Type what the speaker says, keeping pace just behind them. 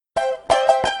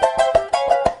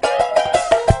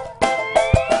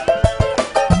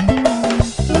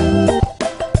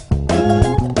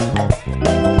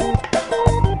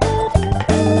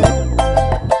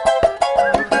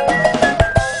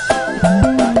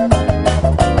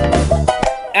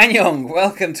Annyeong,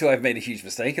 welcome to I've Made a Huge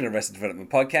Mistake, an Arrested Development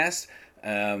podcast.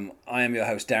 I am your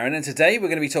host Darren, and today we're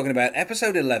going to be talking about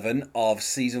episode 11 of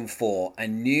season 4, A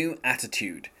New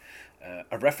Attitude.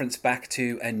 A reference back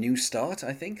to A New Start,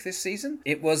 I think, this season.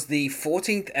 It was the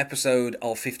 14th episode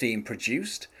of 15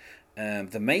 produced.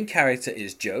 The main character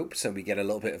is Job, so we get a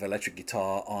little bit of electric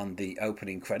guitar on the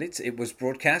opening credits. It was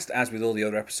broadcast, as with all the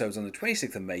other episodes, on the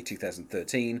 26th of May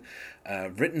 2013,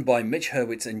 written by Mitch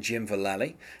Hurwitz and Jim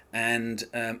Vallely, and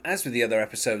as with the other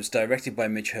episodes, directed by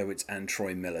Mitch Hurwitz and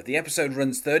Troy Miller. The episode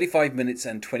runs 35 minutes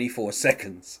and 24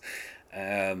 seconds.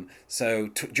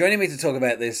 Joining me to talk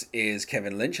about this is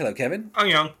Kevin Lynch. Hello, Kevin. I'm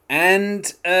young. And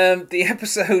the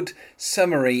episode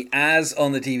summary, as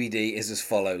on the DVD, is as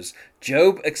follows.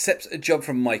 Job accepts a job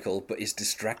from Michael, but is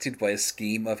distracted by a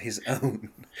scheme of his own.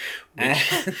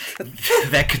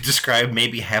 That could describe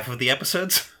maybe half of the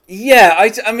episodes. Yeah,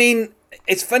 I mean,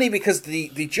 it's funny because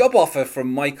the job offer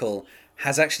from Michael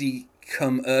has actually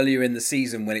come earlier in the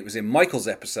season when it was in Michael's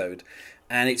episode.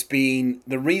 And it's been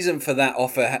the reason for that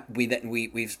offer we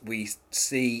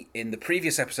see in the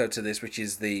previous episode to this, which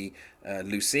is the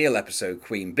Lucille episode,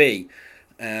 Queen Bee.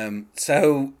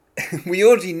 So we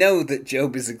already know that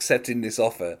Job is accepting this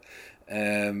offer,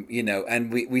 and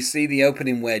we see the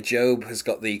opening where Job has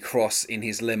got the cross in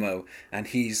his limo and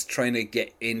he's trying to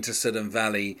get into Sudden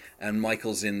Valley, and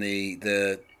Michael's in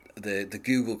the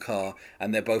Google car,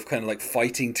 and they're both kind of like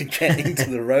fighting to get into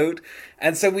the road.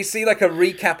 And so we see like a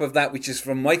recap of that, which is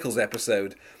from Michael's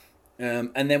episode,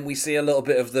 and then we see a little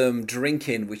bit of them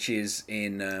drinking, which is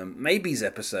in Maybe's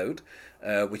episode,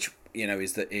 which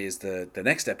is the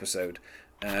next episode.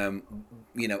 And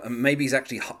Maybe's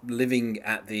actually living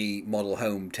at the model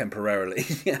home temporarily,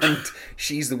 and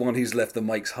she's the one who's left the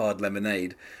Mike's Hard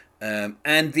Lemonade.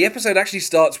 And the episode actually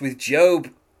starts with Job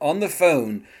on the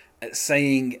phone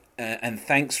saying, and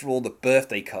thanks for all the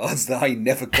birthday cards that I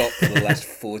never got for the last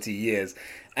 40 years.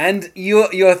 And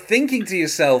you're thinking to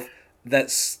yourself that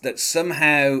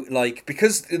somehow, like,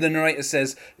 because the narrator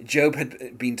says Job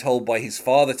had been told by his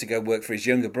father to go work for his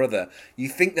younger brother, you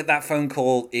think that phone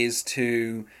call is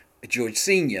to George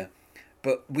Sr.,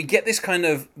 but we get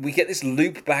this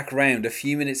loop back round a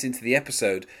few minutes into the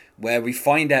episode where we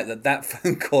find out that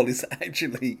phone call is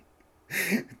actually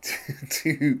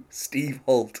to Steve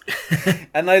Holt.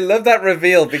 And I love that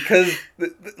reveal because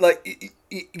like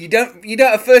you don't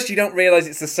at first you don't realize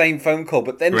it's the same phone call,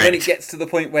 but then when it gets to the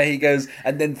point where he goes,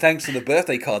 and then thanks for the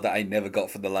birthday card that I never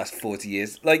got for the last 40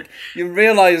 years, like you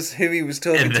realize who he was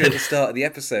talking to at the start of the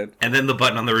episode. And then the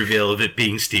button on the reveal of it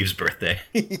being Steve's birthday.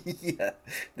 Yeah,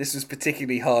 this was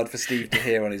particularly hard for Steve to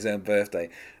hear on his own birthday.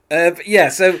 But yeah,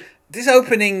 so this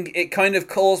opening, it kind of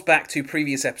calls back to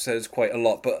previous episodes quite a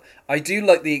lot, but I do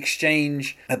like the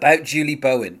exchange about Julie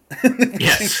Bowen.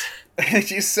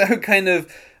 Which is so kind of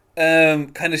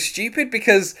stupid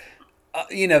because,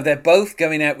 they're both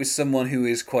going out with someone who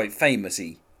is quite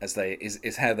famous-y,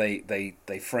 is how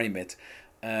they frame it.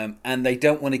 And they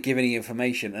don't want to give any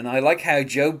information. And I like how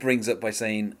Joe brings up by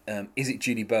saying, is it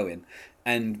Julie Bowen?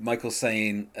 And Michael's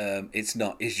saying, it's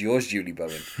not, is yours Julie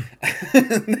Bowen?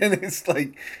 And then it's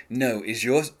like, no, is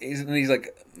yours? And he's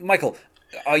like, Michael,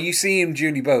 are you seeing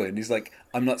Julie Bowen? He's like,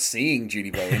 I'm not seeing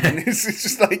Julie Bowen. And it's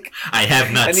just like, I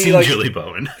have not seen Julie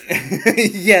Bowen.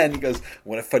 Yeah, and he goes,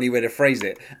 what a funny way to phrase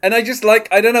it. And I just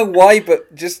like, I don't know why,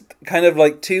 but just kind of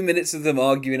like 2 minutes of them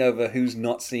arguing over who's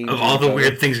not seeing Of Julie all the Bowen.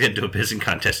 weird things get into a pissing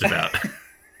contest about.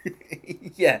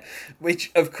 Yeah,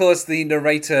 which of course the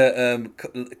narrator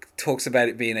talks about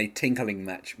it being a tinkling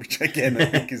match, which again I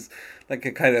think is like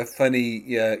a kind of funny,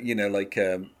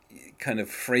 kind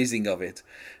of phrasing of it.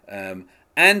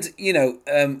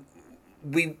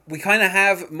 We kind of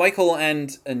have Michael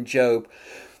and Job,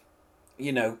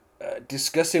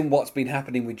 discussing what's been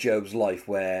happening with Job's life,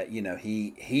 where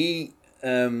he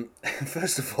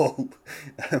first of all,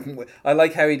 I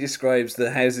like how he describes the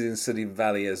houses in Sudden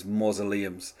Valley as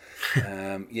mausoleums,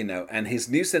 and his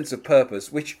new sense of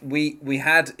purpose, which we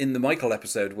had in the Michael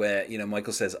episode where,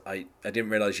 Michael says, I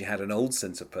didn't realize you had an old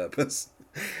sense of purpose.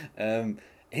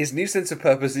 His new sense of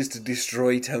purpose is to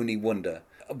destroy Tony Wonder.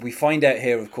 We find out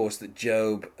here, of course, that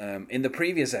Job, in the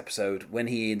previous episode, when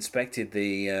he inspected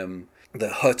the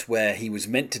hut where he was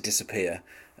meant to disappear,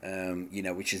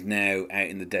 which is now out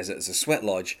in the desert as a sweat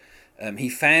lodge, he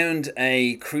found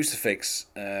a crucifix,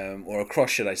 or a cross,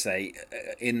 should I say,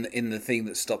 in the thing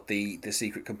that stopped the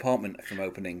secret compartment from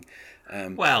opening.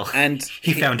 And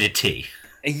he found a T.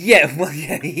 Yeah, well,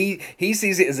 yeah, he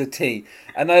sees it as a T.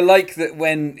 And I like that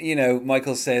when,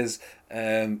 Michael says,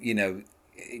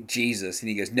 Jesus, and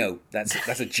he goes, no, that's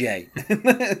a J.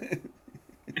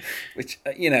 Which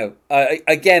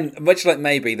again, much like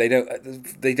maybe they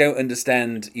don't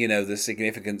understand the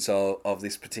significance of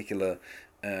this particular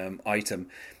item.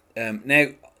 Now,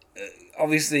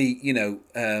 obviously,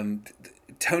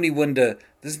 Tony Wonder.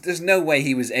 There's no way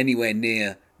he was anywhere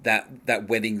near that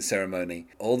wedding ceremony.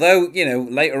 Although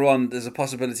later on, there's a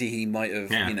possibility he might have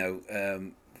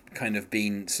kind of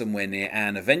been somewhere near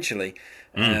Anne eventually.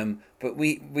 But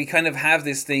we kind of have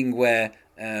this thing where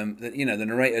the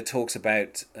narrator talks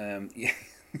about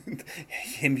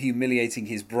him humiliating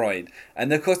his bride,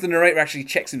 and of course the narrator actually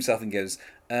checks himself and goes,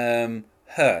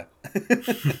 her.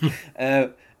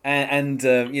 And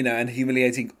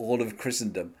humiliating all of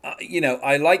Christendom.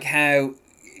 I like how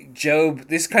Job,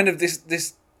 this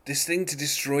thing to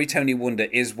destroy Tony Wonder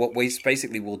is what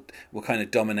basically will kind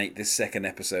of dominate this second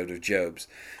episode of Job's.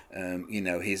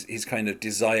 His kind of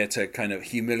desire to kind of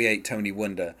humiliate Tony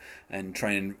Wonder and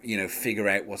try and figure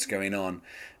out what's going on.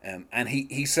 And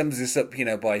he sums this up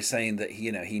by saying that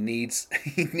he needs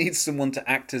someone to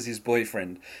act as his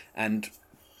boyfriend. And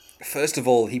first of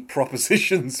all, he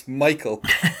propositions Michael,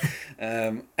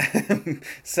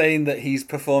 saying that he's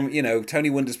performing. Tony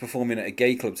Wonder's performing at a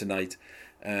gay club tonight,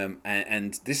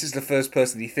 and this is the first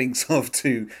person he thinks of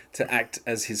to act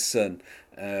as his son.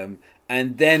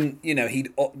 And then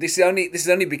this is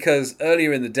only because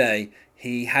earlier in the day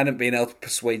he hadn't been able to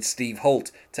persuade Steve Holt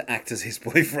to act as his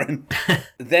boyfriend.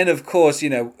 Then, of course,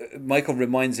 Michael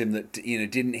reminds him that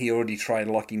didn't he already try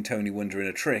locking Tony Wonder in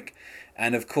a trick?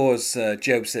 And of course,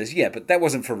 Job says, yeah, but that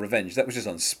wasn't for revenge. That was just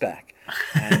on spec.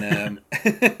 And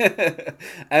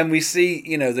and we see,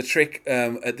 the trick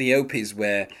at the Opie's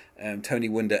where Tony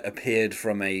Wonder appeared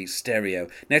from a stereo.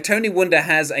 Now, Tony Wonder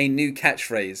has a new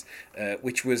catchphrase,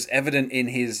 which was evident in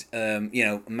his,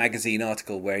 magazine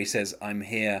article where he says, "I'm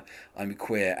here, I'm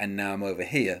queer, and now I'm over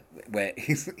here," where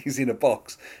he's in a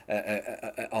box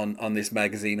on this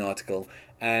magazine article.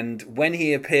 And when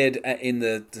he appeared in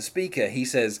the speaker, he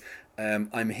says,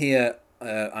 "I'm here,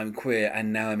 I'm queer,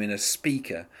 and now I'm in a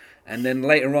speaker." And then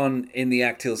later on in the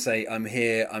act, he'll say, "I'm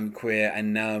here, I'm queer,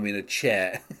 and now I'm in a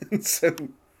chair." So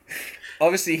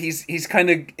obviously, he's kind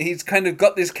of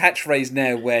got this catchphrase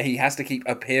now where he has to keep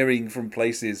appearing from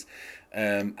places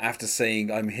after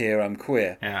saying, "I'm here, I'm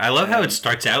queer." Yeah, I love how it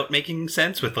starts out making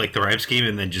sense with like the rhyme scheme,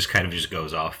 and then just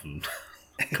goes off and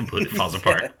completely falls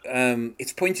apart.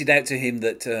 It's pointed out to him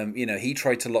that he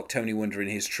tried to lock Tony Wonder in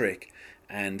his trick.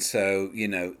 And so,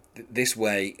 this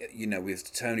way,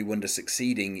 with Tony Wonder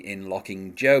succeeding in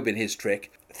locking Job in his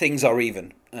trick, things are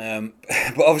even.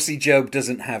 But obviously Job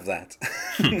doesn't have that.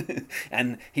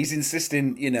 And he's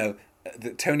insisting,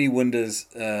 that Tony Wonder's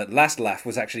last laugh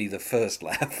was actually the first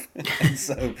laugh. And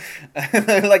so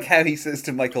I like how he says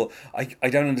to Michael, I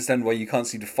don't understand why you can't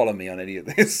seem to follow me on any of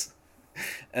this.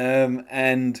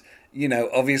 And,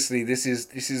 obviously this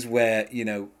is where,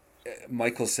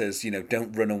 Michael says,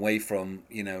 don't run away from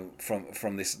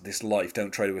this life.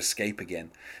 Don't try to escape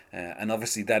again. And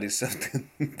obviously that is something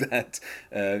that,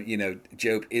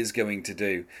 Job is going to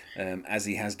do, as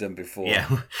he has done before.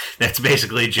 Yeah, that's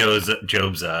basically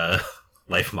Job's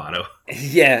life motto.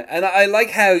 Yeah, and I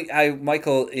like how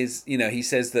Michael is, he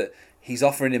says that he's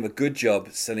offering him a good job,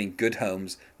 selling good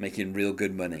homes, making real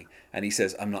good money. And he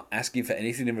says, "I'm not asking for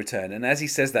anything in return." And as he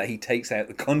says that, he takes out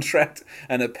the contract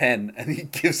and a pen and he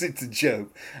gives it to Job.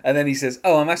 And then he says,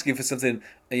 "Oh, I'm asking for something,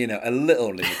 a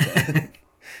little in return."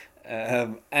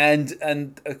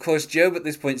 And of course, Job at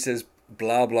this point says,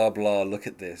 "Blah, blah, blah, look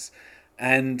at this."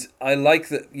 And I like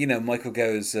that, Michael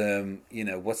goes,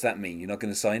 "What's that mean? You're not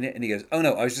going to sign it?" And he goes, "Oh,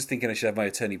 no, I was just thinking I should have my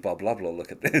attorney, blah, blah, blah,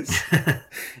 look at this."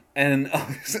 And,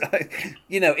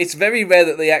 it's very rare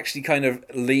that they actually kind of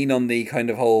lean on the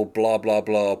kind of whole blah, blah,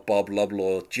 blah, blah, blah,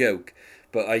 blah joke.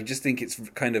 But I just think it's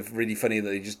kind of really funny that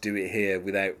they just do it here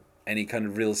without any kind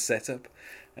of real setup.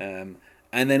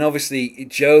 And then obviously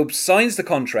Job signs the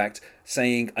contract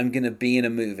saying, "I'm going to be in a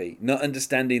movie," not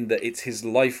understanding that it's his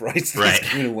life rights that's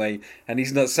given away, and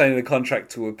he's not signing the contract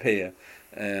to appear.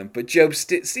 But Job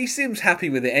he seems happy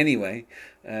with it anyway,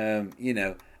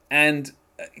 and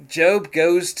Job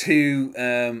goes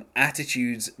to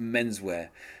Attitudes Menswear.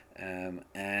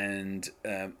 And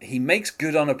he makes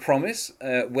good on a promise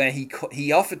where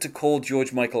he offered to call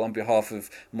George Michael on behalf of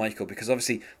Michael, because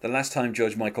obviously the last time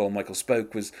George Michael and Michael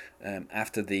spoke was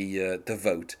after the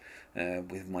vote,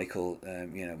 with Michael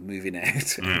moving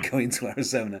out and going to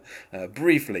Arizona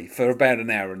briefly for about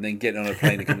an hour and then getting on a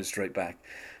plane and coming straight back,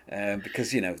 because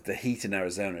the heat in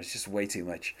Arizona is just way too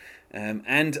much.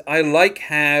 And I like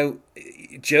how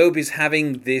Job is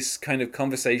having this kind of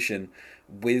conversation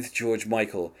with George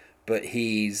Michael but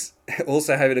he's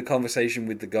also having a conversation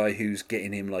with the guy who's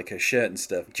getting him like a shirt and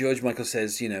stuff. George Michael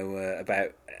says,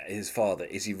 about his father,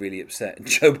 is he really upset? And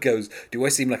Job goes, do I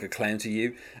seem like a clown to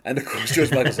you? And of course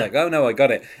George Michael's like, oh no, I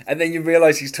got it. And then you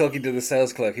realise he's talking to the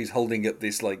sales clerk who's holding up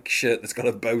this like shirt that's got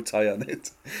a bow tie on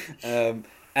it.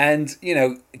 And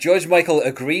George Michael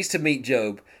agrees to meet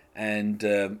Job, and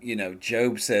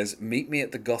Job says, meet me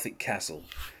at the Gothic Castle.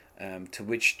 To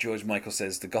which George Michael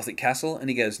says, the Gothic Castle? And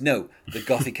he goes, no, the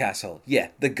Gothic Castle. Yeah,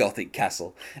 the Gothic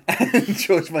Castle. And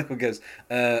George Michael goes,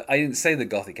 I didn't say the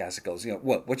Gothic Castle. Goes,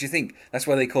 what do you think? That's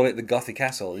why they call it the Gothic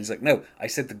Castle. And he's like, no, I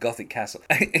said the Gothic Castle.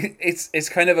 It's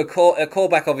kind of a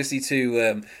callback, obviously,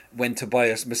 to when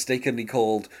Tobias mistakenly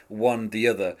called one the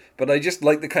other. But I just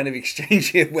like the kind of exchange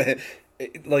here where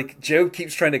like Job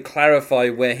keeps trying to clarify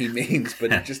where he means,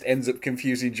 but it just ends up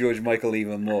confusing George Michael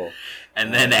even more.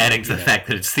 And then adding to the fact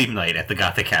that it's theme night at the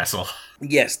Gothic Castle.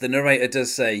 Yes, the narrator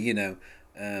does say,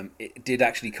 it did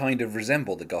actually kind of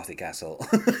resemble the Gothic Castle,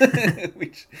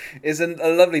 which is a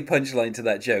lovely punchline to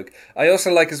that joke. I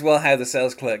also like as well how the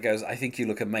sales clerk goes, I think you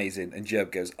look amazing, and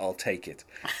Job goes, I'll take it.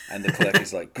 And the clerk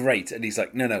is like, great, and he's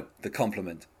like, no, the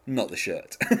compliment, not the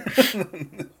shirt.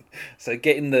 So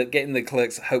getting the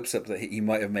clerk's hopes up that he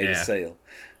might have made a sale.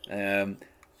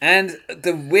 And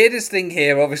the weirdest thing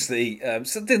here, obviously,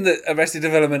 something that Arrested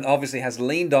Development obviously has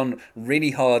leaned on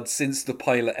really hard since the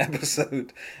pilot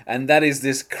episode, and that is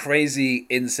this crazy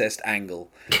incest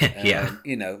angle. Yeah.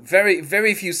 Very,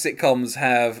 very few sitcoms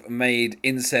have made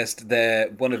incest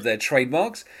one of their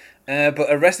trademarks, but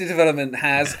Arrested Development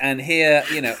has, and here,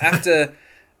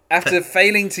 after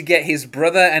failing to get his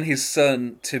brother and his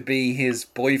son to be his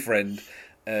boyfriend,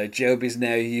 Job is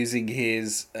now using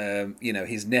his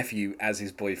nephew as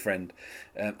his boyfriend.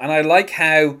 And I like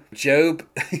how Job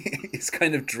is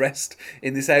kind of dressed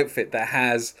in this outfit that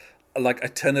has like a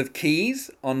ton of keys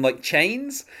on like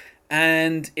chains.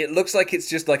 And it looks like it's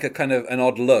just like a kind of an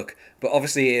odd look. But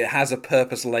obviously it has a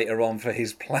purpose later on for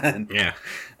his plan. Yeah.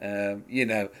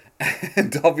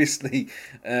 And obviously,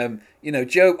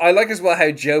 Job, I like as well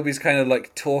how Job is kind of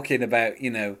like talking about,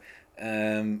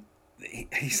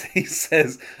 he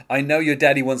says, I know your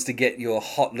daddy wants to get your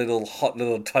hot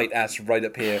little tight ass right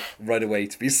up here right away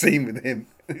to be seen with him.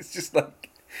 It's just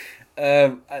like,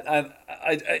 and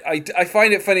I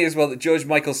find it funny as well that George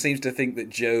Michael seems to think that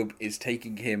Job is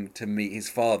taking him to meet his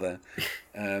father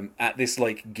at this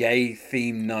like gay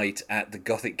theme night at the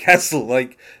Gothic Castle.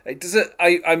 Like,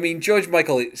 I mean, George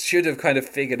Michael should have kind of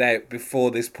figured out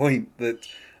before this point that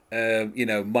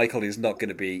Michael is not going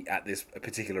to be at this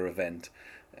particular event.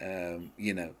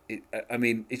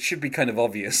 It should be kind of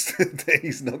obvious that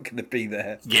he's not going to be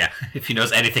there. Yeah, if he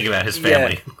knows anything about his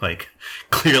family, like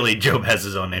clearly Job has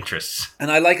his own interests. And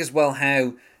I like as well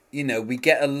how we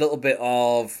get a little bit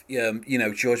of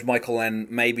George Michael and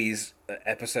Maybe's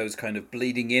episodes kind of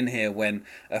bleeding in here when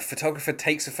a photographer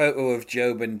takes a photo of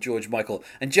Job and George Michael.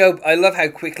 And Job, I love how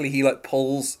quickly he like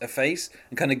pulls a face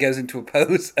and kind of goes into a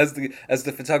pose as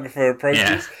the photographer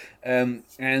approaches. Yeah.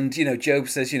 And Job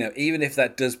says, even if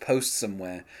that does post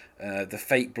somewhere, the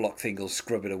Fate Block thing will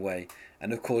scrub it away.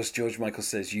 And of course, George Michael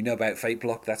says, you know about Fate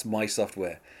Block? That's my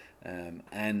software.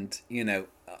 It's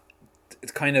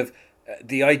kind of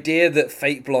the idea that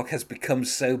Fate Block has become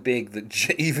so big that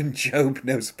even Job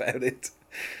knows about it,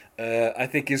 I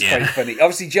think is quite funny.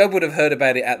 Obviously, Job would have heard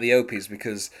about it at the Opies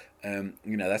because,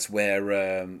 that's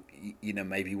where,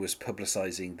 maybe was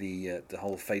publicising the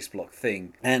whole Face Block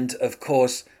thing. And, of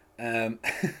course,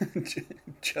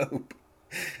 Job,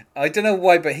 I don't know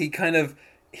why, but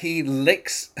he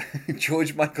licks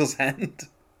George Michael's hand.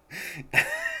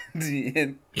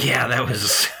 Yeah, that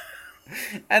was...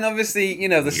 And obviously, the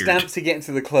weird stamp to get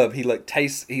into the club, he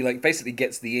basically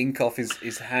gets the ink off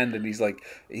his hand, and he's like,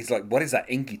 what is that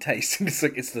inky taste? And it's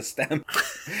like, it's the stamp.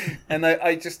 And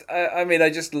I just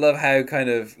love how kind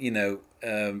of, he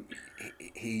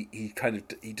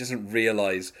doesn't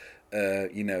realise,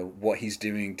 what he's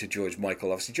doing to George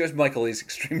Michael. Obviously, George Michael is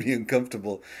extremely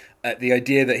uncomfortable at the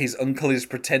idea that his uncle is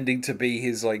pretending to be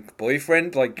his like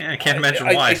boyfriend. Like, I can't imagine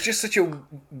why. It's just such a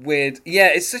weird. Yeah,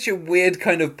 it's such a weird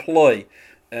kind of ploy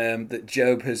that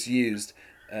Job has used.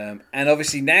 And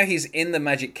obviously now he's in the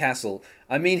Magic Castle.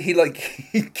 I mean, he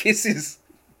kisses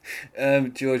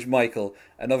George Michael,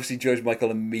 and obviously George Michael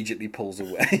immediately pulls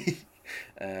away.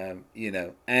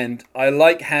 And I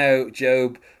like how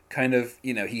Job kind of,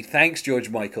 he thanks George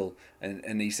Michael,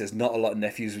 and he says not a lot of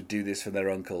nephews would do this for their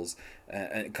uncles,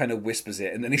 and kind of whispers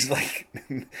it, and then he's like,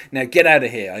 now get out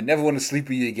of here, I never want to sleep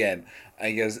with you again. And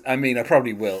he goes, I mean, I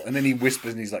probably will. And then he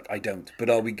whispers and he's like, I don't, but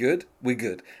are we good? We're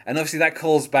good. And obviously that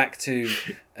calls back to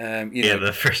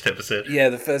the first episode. Yeah,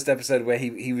 the first episode where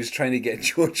he was trying to get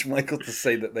George Michael to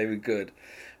say that they were good.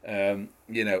 And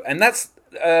that's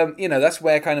that's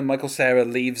where kind of Michael Cera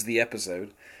leaves the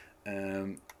episode.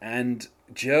 And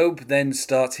Gob then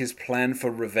starts his plan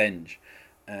for revenge.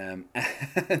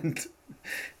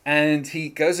 And he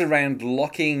goes around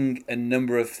locking a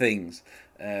number of things.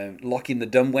 Locking the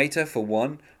dumbwaiter for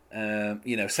one.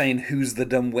 Saying who's the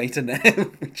dumbwaiter now,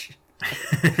 which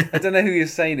I don't know who you're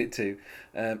saying it to.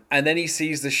 And then he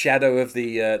sees the shadow of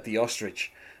the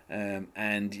ostrich.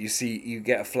 And you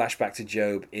get a flashback to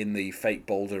Gob in the fake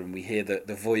boulder, and we hear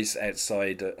the voice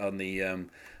outside on the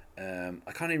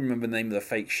I can't even remember the name of the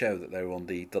fake show that they were on,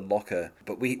 the locker,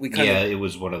 but we kind of, it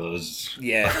was one of those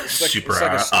super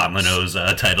on the nose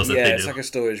titles that they do. It's like a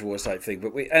Storage Wars type thing,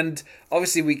 but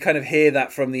obviously we kind of hear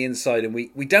that from the inside, and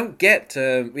we don't get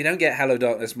Hello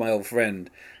Darkness, My Old Friend.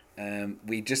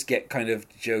 We just get kind of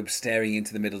Gob staring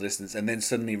into the middle distance and then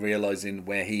suddenly realizing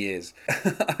where he is.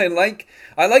 I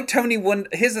like Tony Wonder.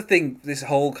 Here's the thing: this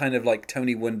whole kind of like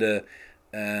Tony Wonder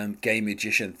gay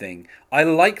magician thing. I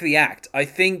like the act. I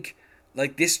think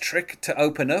like this trick to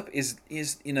open up is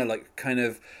like kind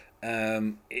of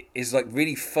is like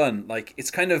really fun. Like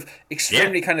it's kind of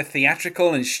extremely kind of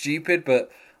theatrical and stupid,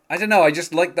 but I don't know, I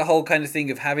just like the whole kind of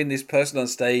thing of having this person on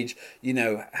stage,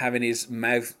 having his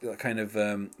mouth kind of,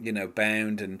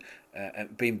 bound and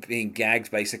being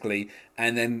gagged, basically.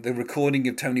 And then the recording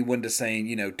of Tony Wonder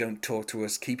saying, don't talk to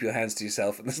us, keep your hands to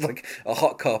yourself. And there's like a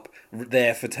hot cop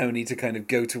there for Tony to kind of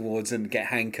go towards and get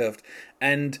handcuffed.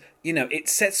 And, it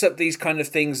sets up these kind of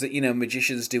things that,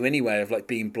 magicians do anyway, of like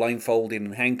being blindfolded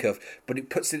and handcuffed. But it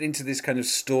puts it into this kind of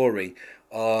story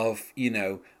of,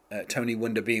 Tony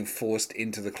Wonder being forced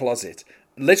into the closet,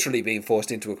 literally being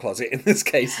forced into a closet in this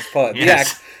case as part of the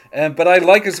act. But I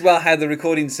like as well how the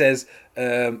recording says,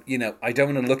 I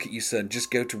don't want to look at you, son. Just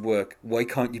go to work. Why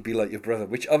can't you be like your brother?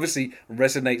 Which obviously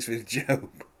resonates with Gob.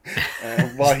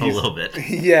 While a little bit.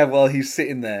 Yeah, while he's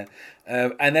sitting there.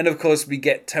 And then, of course, we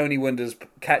get Tony Wonder's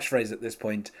catchphrase at this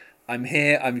point. I'm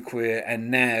here, I'm queer,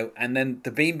 and now. And then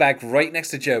the beanbag right next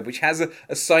to Gob, which has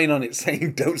a sign on it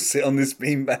saying, don't sit on this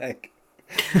beanbag.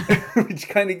 Which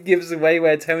kind of gives away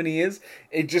where Tony is.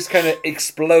 It just kind of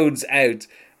explodes out,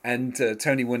 and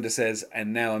Tony Wonder says,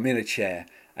 and now I'm in a chair.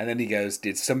 And then he goes,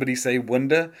 did somebody say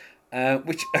Wonder?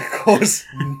 Which, of course,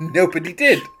 nobody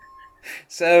did.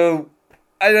 So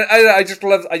I just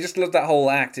love that whole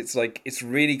act. It's like, it's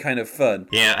really kind of fun.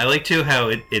 Yeah, I like too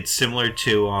how it's similar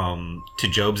to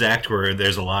Gob's act, where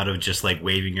there's a lot of just like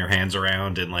waving your hands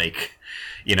around and like,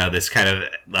 this kind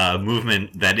of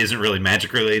movement that isn't really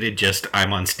magic related, just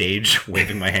I'm on stage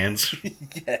waving my hands.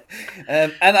 Yeah.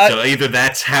 So either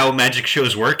that's how magic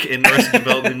shows work in Arrested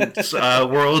Development's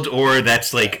world, or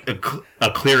that's like a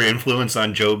clear influence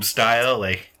on Gob's style.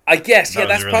 Like, I guess,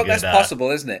 that's really that's possible,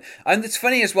 isn't it? And it's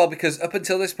funny as well, because up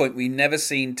until this point, we've never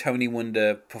seen Tony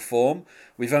Wonder perform.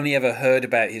 We've only ever heard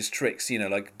about his tricks,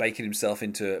 like baking himself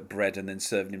into bread and then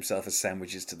serving himself as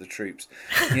sandwiches to the troops.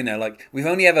 Like we've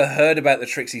only ever heard about the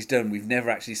tricks he's done. We've never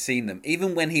actually seen them.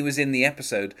 Even when he was in the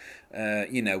episode,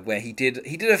 where he did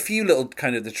a few little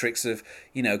kind of the tricks of,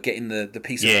 getting the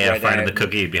piece of bread finding out the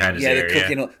cookie behind his ear. The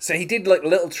cookie and all. So he did like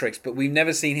little tricks, but we've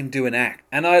never seen him do an act.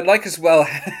 And I like as well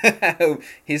how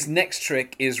his next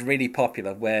trick is really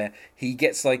popular, where he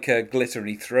gets like a glitter and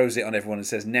he throws it on everyone and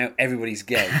says, now everybody's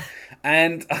gay.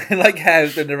 And I like how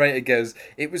the narrator goes,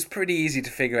 it was pretty easy to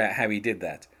figure out how he did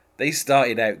that. They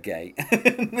started out gay.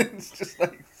 It's just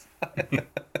like...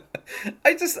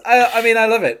 I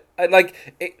love it. I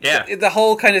like it. Yeah. The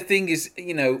whole kind of thing is,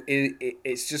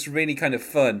 it's just really kind of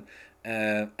fun.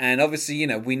 And obviously,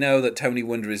 we know that Tony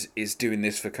Wonder is doing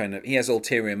this for kind of, he has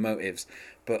ulterior motives.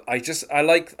 But I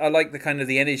like the kind of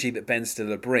the energy that Ben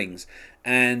Stiller brings.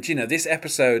 And, this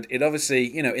episode, it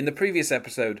obviously, in the previous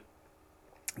episode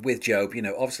with Gob,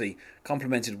 obviously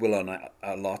complimented Will on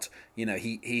a lot.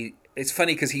 He it's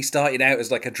funny because he started out as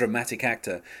like a dramatic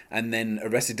actor, and then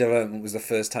Arrested Development was the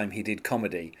first time he did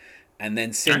comedy. And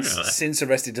then since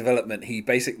Arrested Development, he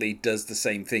basically does the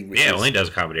same thing. Which only does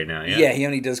comedy now. Yeah, he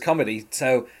only does comedy.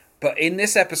 So, but in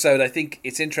this episode, I think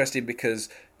it's interesting because,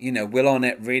 Will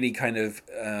Arnett really kind of,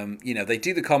 they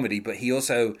do the comedy, but he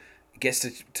also gets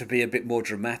to be a bit more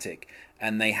dramatic.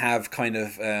 And they have kind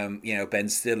of, Ben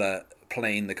Stiller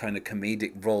playing the kind of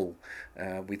comedic role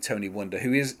with Tony Wonder,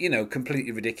 who is,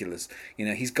 completely ridiculous.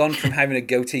 He's gone from having a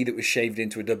goatee that was shaved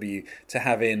into a W to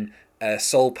having a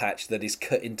soul patch that is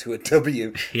cut into a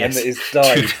W and that is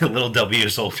dyed. Two little W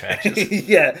soul patches.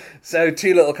 Yeah, so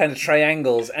two little kind of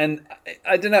triangles. And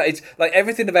I don't know, it's like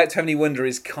everything about Tony Wonder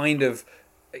is kind of,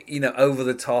 over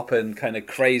the top and kind of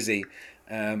crazy.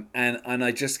 And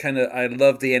I just I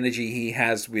love the energy he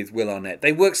has with Will Arnett.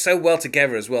 They work so well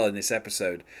together as well in this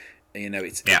episode.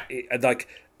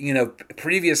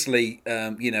 Previously,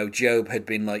 Job had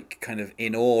been like kind of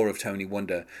in awe of Tony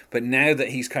Wonder, but now that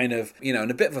he's kind of,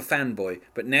 and a bit of a fanboy,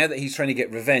 but now that he's trying to get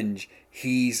revenge,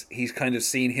 he's kind of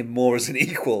seen him more as an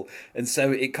equal, and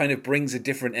so it kind of brings a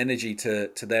different energy to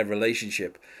their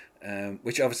relationship.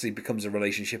 Which obviously becomes a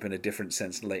relationship in a different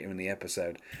sense later in the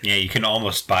episode. Yeah, you can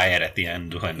almost buy it at the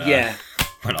end when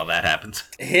when all that happens.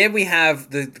 Here we have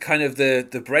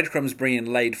the breadcrumbs being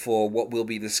laid for what will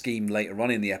be the scheme later on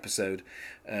in the episode,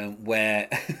 where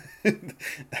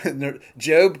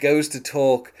Job goes to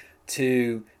talk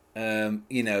to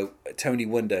Tony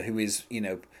Wonder, who is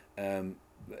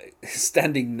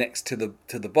standing next to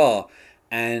the bar,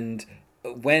 and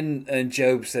when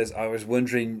Job says, "I was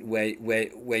wondering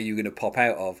where you're going to pop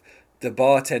out of," the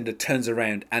bartender turns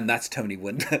around and that's Tony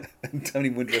Wonder. And Tony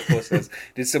Wonder, of course, says,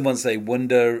 "Did someone say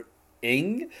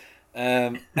Wonder-ing?"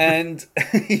 And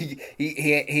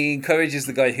he encourages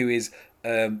the guy who is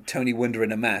Tony Wonder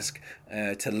in a mask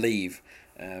to leave.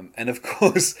 And of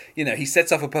course, he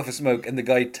sets off a puff of smoke and the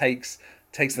guy takes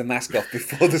the mask off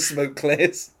before the smoke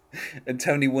clears. And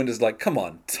Tony Wonder's like, "Come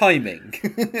on, timing."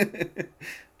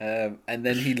 And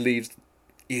then he leaves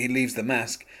the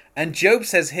mask. And Job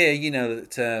says here,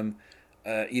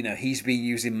 that he's been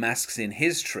using masks in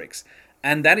his tricks,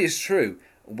 and that is true.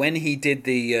 When he did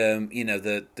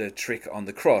the trick on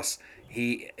the cross,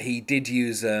 he did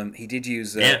use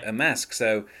a mask.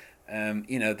 So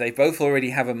they both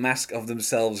already have a mask of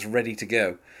themselves ready to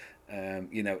go.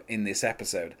 In this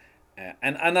episode,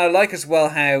 and I like as well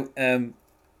how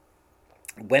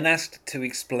when asked to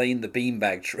explain the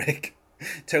beanbag trick,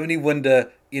 Tony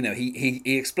Wonder, he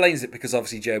explains it because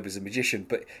obviously Job is a magician,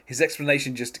 but his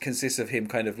explanation just consists of him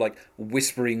kind of like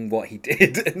whispering what he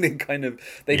did, and then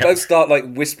they both start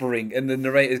like whispering, and the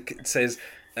narrator says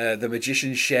the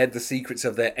magicians shared the secrets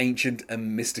of their ancient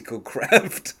and mystical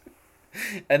craft.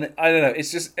 And I don't know,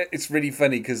 it's really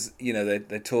funny because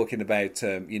they're talking about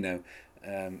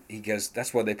he goes,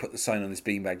 "That's why they put the sign on this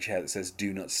beanbag chair that says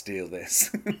 'Do not steal this.'"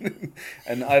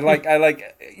 And I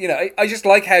just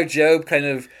like how Job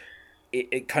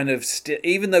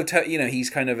even though he's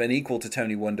kind of an equal to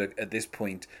Tony Wonder at this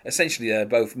point. Essentially, they're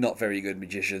both not very good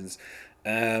magicians.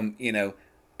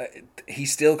 He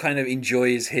still kind of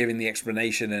enjoys hearing the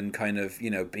explanation and kind of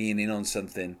being in on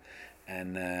something,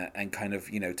 and kind of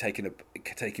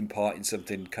taking part in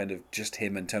something kind of just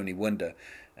him and Tony Wonder.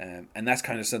 And that's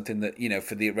kind of something that,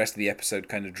 for the rest of the episode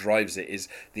kind of drives it, is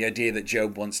the idea that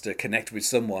Job wants to connect with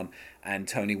someone and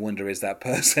Tony Wonder is that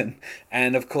person.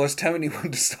 And of course, Tony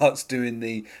Wonder starts doing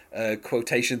the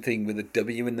quotation thing with a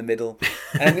W in the middle.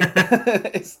 And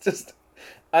it's just,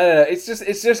 I don't know, it's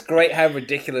just great how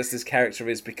ridiculous this character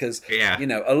is because,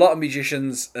 a lot of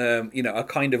musicians, are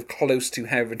kind of close to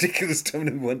how ridiculous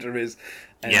Tony Wonder is.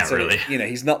 And so, really.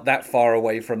 He's not that far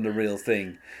away from the real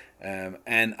thing.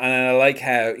 And I like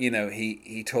how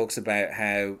he talks about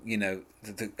how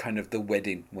the kind of the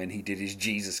wedding when he did his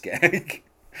Jesus gag,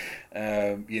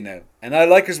 and I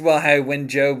like as well how when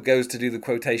Job goes to do the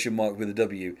quotation mark with a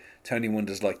W, Tony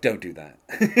Wonder's like, "Don't do that."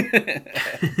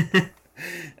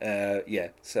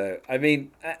 So I mean,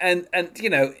 and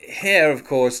here of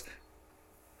course,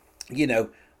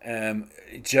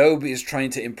 Job is trying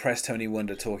to impress Tony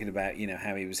Wonder, talking about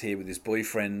how he was here with his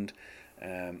boyfriend.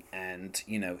 And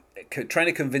trying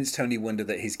to convince Tony Wonder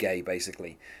that he's gay,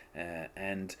 basically.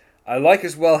 And I like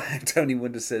as well how Tony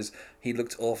Wonder says he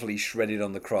looked awfully shredded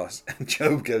on the cross, and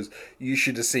Job goes, "You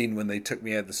should have seen when they took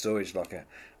me out of the storage locker."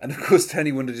 And of course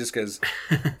Tony Wonder just goes,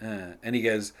 and he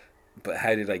goes, "But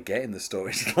how did I get in the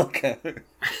storage locker?"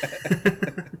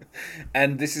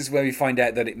 And this is where we find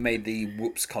out that it made the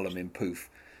whoops column in Poof.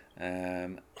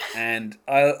 And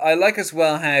I like as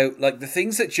well how like the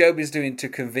things that Job is doing to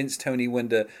convince Tony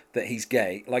Wonder that he's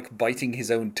gay, like biting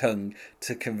his own tongue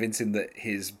to convince him that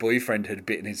his boyfriend had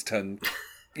bitten his tongue,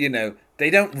 they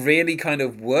don't really kind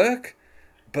of work.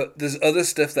 But there's other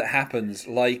stuff that happens,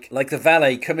 like the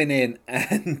valet coming in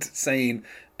and saying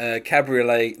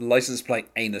cabriolet license plate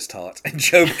anus tart, and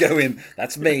Job going,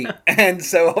 "That's me." And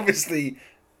so obviously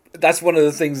that's one of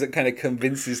the things that kind of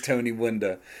convinces Tony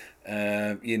Wonder.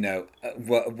 While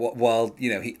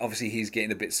he's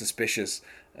getting a bit suspicious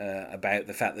about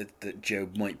the fact that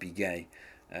Job might be gay,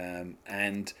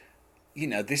 and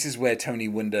this is where Tony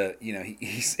Wonder,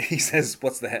 he says,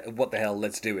 what the hell,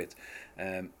 let's do it,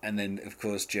 and then of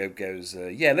course Job goes,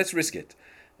 yeah, let's risk it,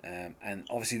 and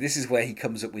obviously this is where he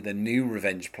comes up with a new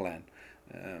revenge plan,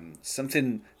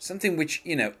 something which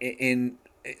in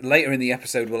later in the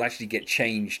episode will actually get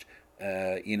changed,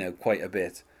 quite a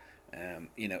bit.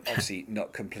 Obviously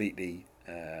not completely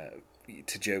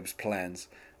to Job's plans.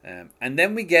 And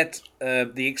then we get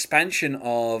the expansion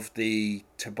of the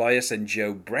Tobias and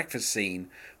Job breakfast scene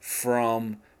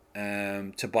from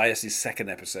Tobias's second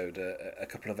episode, a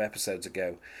couple of episodes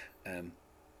ago.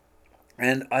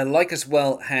 And I like as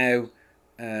well how,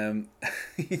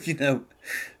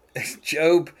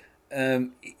 Job,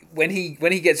 when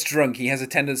he gets drunk, he has a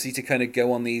tendency to kind of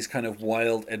go on these kind of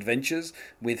wild adventures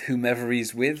with whomever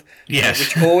he's with. Yes.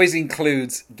 Which always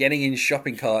includes getting in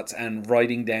shopping carts and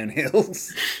riding down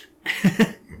hills.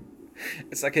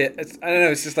 It's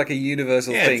just like a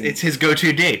universal thing. It's his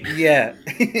go-to date. Yeah.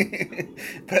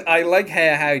 But I like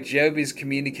how Job is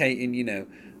communicating,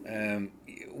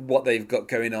 what they've got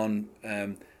going on,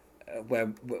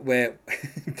 where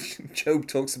Job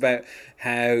talks about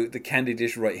how the candy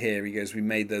dish right here, he goes, we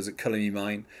made those at Colour Me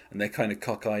Mine, and they're kind of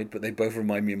cockeyed, but they both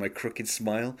remind me of my crooked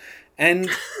smile. And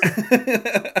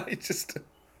I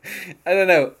don't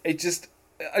know, I just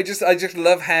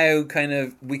love how kind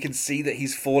of we can see that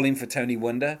he's falling for Tony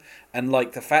Wonder, and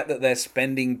like the fact that they're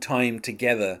spending time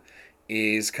together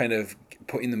is kind of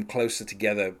putting them closer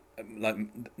together, like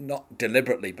not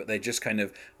deliberately, but they're just kind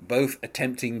of both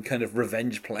attempting kind of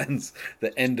revenge plans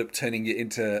that end up turning it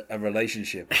into a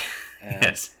relationship.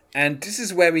 Yes. And this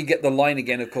is where we get the line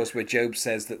again, of course, where Job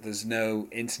says that there's no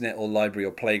internet or library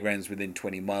or playgrounds within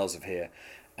 20 miles of here.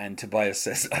 And Tobias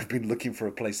says, I've been looking for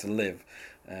a place to live.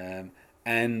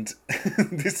 And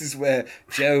this is where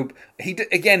Job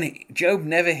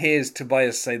never hears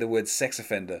Tobias say the word sex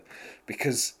offender,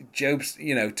 because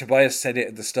Tobias said it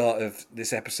at the start of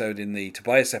this episode, in the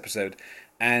Tobias episode,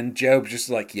 and Job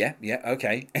just like, yeah,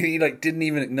 okay. And he like didn't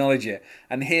even acknowledge it.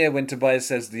 And here, when Tobias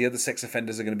says the other sex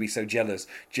offenders are going to be so jealous,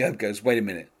 Job goes, wait a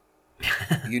minute.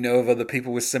 You know of other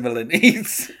people with similar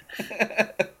needs?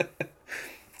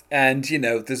 And,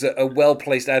 there's a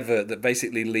well-placed advert that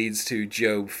basically leads to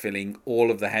Job filling all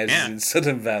of the houses in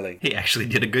Sudden Valley. He actually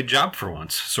did a good job for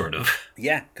once, sort of.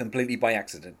 Yeah, completely by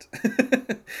accident.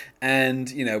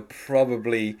 And,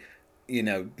 probably,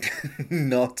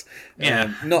 not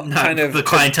kind of the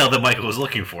clientele that Michael was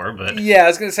looking for, but... Yeah, I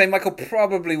was going to say Michael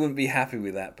probably wouldn't be happy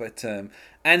with that. But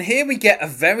and here we get a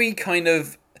very kind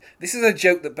of... This is a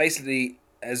joke that basically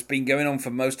has been going on for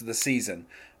most of the season.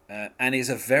 And is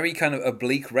a very kind of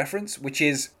oblique reference, which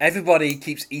is everybody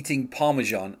keeps eating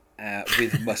Parmesan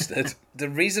with mustard. The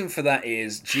reason for that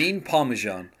is Gene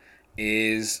Parmesan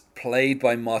is played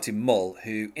by Martin Mull,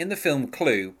 who in the film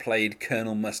Clue played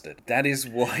Colonel Mustard. That is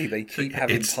why they keep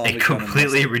having Parmesan. It's a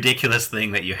completely ridiculous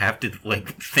thing that you have to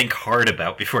think hard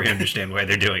about before you understand why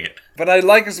they're doing it. But I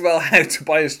like as well how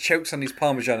Tobias chokes on his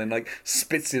Parmesan and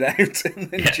spits it out,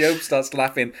 and then Job starts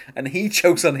laughing and he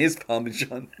chokes on his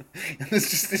Parmesan, and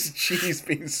there's just this cheese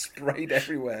being sprayed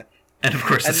everywhere. And of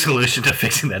course, the solution to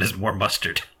fixing that is more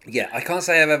mustard. Yeah, I can't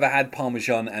say I've ever had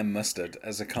Parmesan and mustard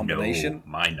as a combination.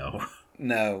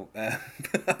 No. I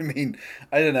mean,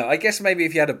 I don't know. I guess maybe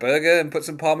if you had a burger and put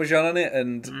some Parmesan on it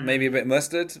and maybe a bit of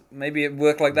mustard, maybe it'd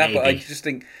work like that. Maybe. But I just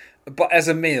think, as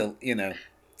a meal,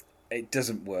 it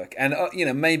doesn't work. And,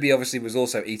 maybe obviously was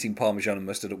also eating Parmesan and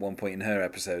mustard at one point in her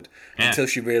episode until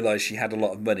she realised she had a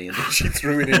lot of money, and then she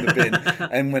threw it in the bin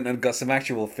and went and got some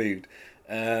actual food.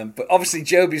 But obviously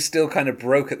Job is still kind of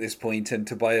broke at this point, and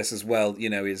Tobias as well,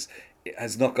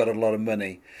 has not got a lot of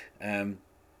money. And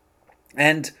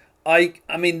I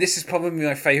mean, this is probably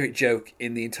my favourite joke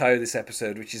in the entire of this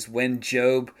episode, which is when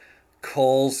Job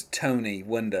calls Tony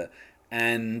Wonder,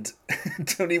 and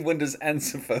Tony Wonder's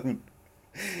answer phone,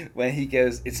 where he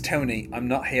goes, it's Tony, I'm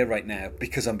not here right now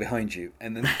because I'm behind you.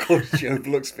 And then of course Job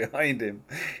looks behind him,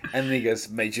 and then he goes,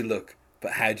 made you look.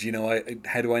 But how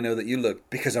do I know that you look?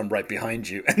 Because I'm right behind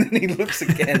you. And then he looks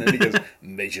again and he goes,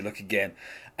 made you look again.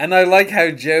 And I like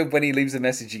how Job, when he leaves a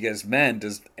message, he goes, man,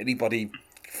 does anybody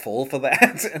fall for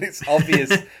that? And it's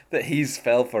obvious that he's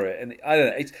fell for it. And I don't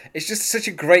know, it's just such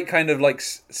a great kind of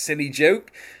silly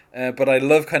joke. But I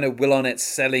love kind of Will Arnett's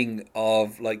selling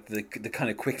of the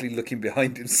kind of quickly looking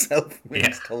behind himself when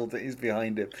he's told that he's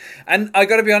behind him. And I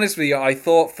got to be honest with you, I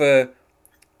thought for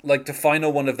the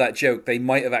final one of that joke, they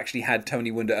might have actually had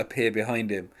Tony Wonder appear behind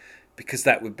him, because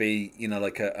that would be,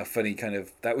 like a funny kind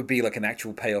of, that would be like an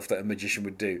actual payoff that a magician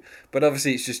would do. But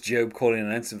obviously it's just Job calling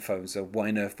an answer phone, so why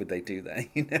on earth would they do that,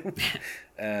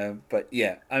 But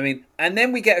yeah, I mean, and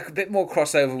then we get a bit more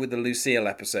crossover with the Lucille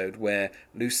episode, where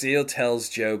Lucille tells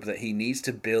Job that he needs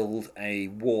to build a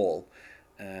wall.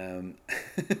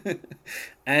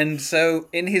 And so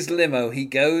in his limo, he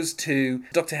goes to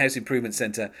Dr. House Improvement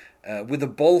Center with a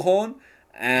bullhorn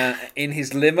in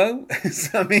his limo.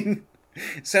 So, I mean,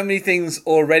 so many things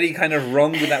already kind of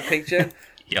wrong with that picture.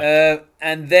 Yep.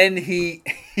 And then he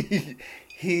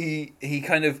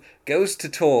kind of goes to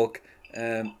talk.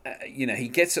 He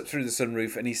gets up through the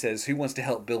sunroof and he says, "Who wants to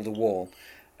help build a wall?"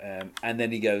 And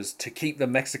then he goes, "To keep the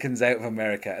Mexicans out of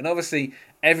America." And obviously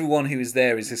everyone who is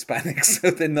there is Hispanic,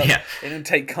 so they don't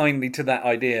take kindly to that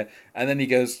idea. And then he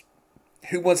goes,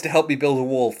 "Who wants to help me build a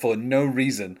wall for no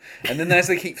reason?" And then as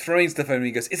they keep throwing stuff at him,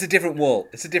 he goes, "It's a different wall.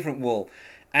 It's a different wall."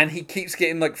 And he keeps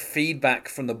getting like feedback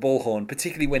from the bullhorn,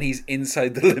 particularly when he's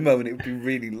inside the limo and it would be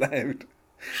really loud.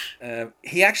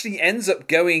 He actually ends up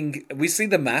going, we see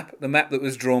the map that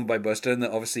was drawn by Buster and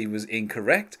that obviously was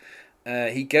incorrect.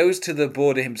 He goes to the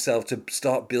border himself to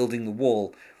start building the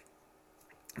wall,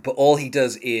 but all he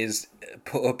does is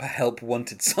put up a help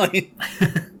wanted sign.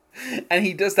 And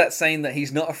he does that saying that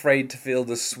he's not afraid to feel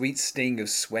the sweet sting of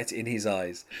sweat in his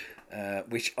eyes,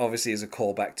 which obviously is a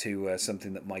callback to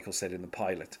something that Michael said in the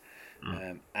pilot.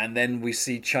 And then we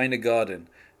see China Garden,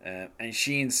 and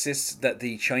she insists that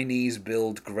the Chinese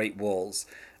build great walls,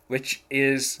 which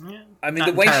is, I mean,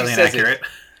 the way she says it.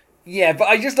 Yeah, but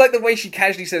I just like the way she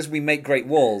casually says we make great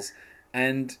walls,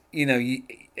 and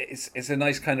it's a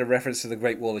nice kind of reference to the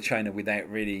Great Wall of China without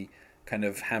really kind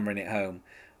of hammering it home.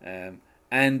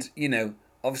 And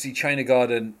obviously China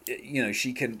Garden,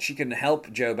 she can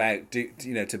help Job out,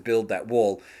 to build that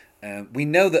wall. We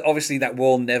know that obviously that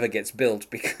wall never gets built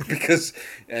because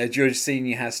George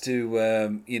Senior has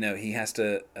to, he has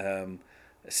to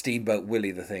Steamboat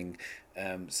Willie the thing.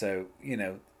 So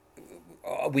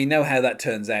we know how that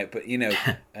turns out, but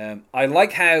I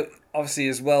like how obviously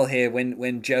as well here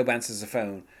when Job answers the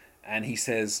phone and he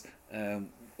says,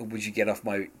 "Would you get off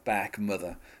my back,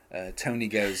 mother?" Tony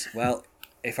goes, "Well,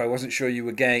 if I wasn't sure you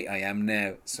were gay, I am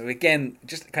now." So again,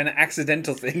 just kind of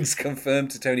accidental things confirm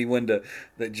to Tony Wonder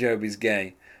that Job is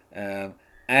gay.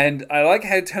 And I like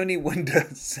how Tony Wonder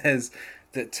says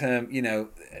that,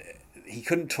 he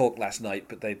couldn't talk last night,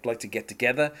 but they'd like to get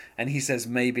together. And he says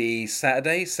maybe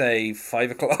Saturday, say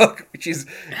 5 o'clock, which is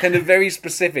kind of very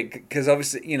specific because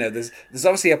obviously, there's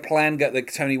obviously a plan that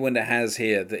Tony Wonder has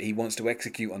here that he wants to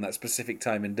execute on that specific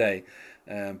time and day.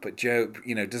 But Job,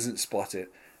 doesn't spot it.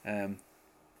 And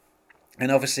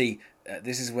obviously,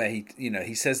 this is where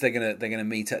he says they're gonna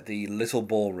meet at the Little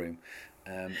Ballroom,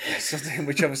 something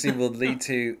which obviously will lead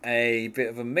to a bit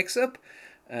of a mix-up.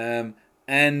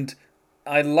 And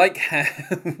I like how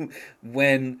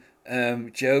when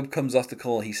Job comes off the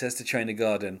call, he says to China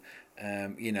Garden,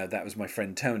 "That was my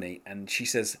friend Tony," and she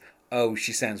says, "Oh,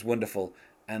 she sounds wonderful."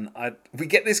 And we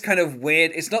get this kind of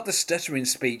weird, it's not the stuttering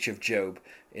speech of Job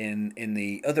in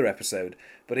the other episode,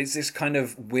 but it's this kind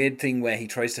of weird thing where he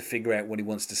tries to figure out what he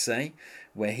wants to say,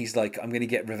 where he's like, "I'm going to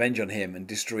get revenge on him and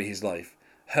destroy his life,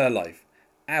 her life,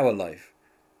 our life,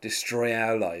 destroy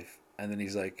our life." And then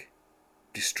he's like,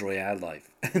 "Destroy our life."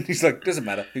 And he's like, "Doesn't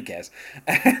matter, who cares?"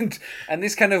 And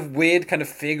this kind of weird kind of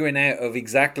figuring out of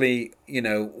exactly,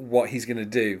 what he's going to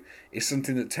do is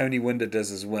something that Tony Wonder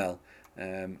does as well.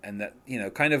 And that,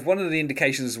 kind of one of the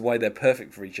indications of why they're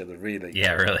perfect for each other, really.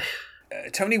 Yeah, really.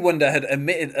 Tony Wonder had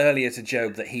admitted earlier to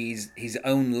Job that he's his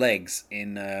own legs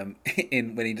in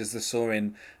when he does the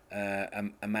sawing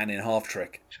a man in half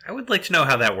trick. I would like to know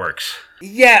how that works.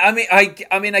 Yeah,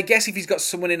 I mean, I guess if he's got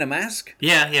someone in a mask.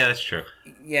 Yeah, that's true.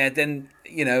 Yeah, then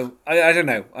I don't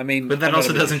know. I mean, but that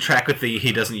also doesn't track with the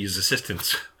he doesn't use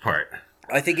assistance part.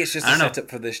 I think it's just a setup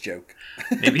for this joke.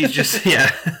 Maybe he's just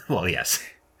Well, yes.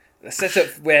 A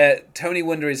setup where Tony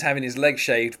Wonder is having his leg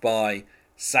shaved by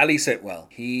Sally Sitwell.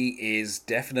 He is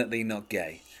definitely not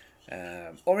gay,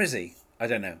 or is he? I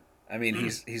don't know. I mean,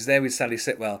 he's there with Sally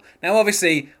Sitwell. Now,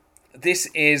 obviously, this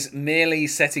is merely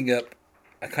setting up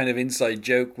a kind of inside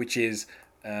joke, which is,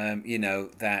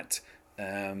 that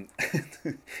in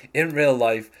real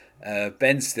life,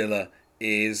 Ben Stiller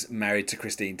is married to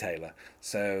Christine Taylor.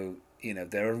 So,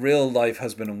 they're a real life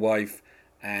husband and wife.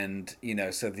 And,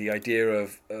 so the idea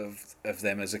of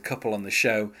them as a couple on the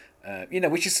show,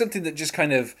 which is something that just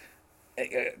kind of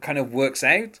works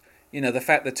out. The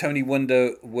fact that Tony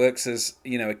Wonder works as,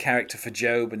 a character for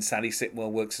Job and Sally Sitwell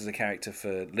works as a character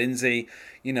for Lindsay,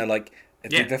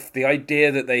 the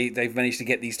idea that they've managed to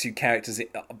get these two characters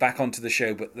back onto the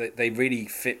show, but they really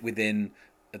fit within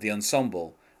the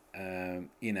ensemble,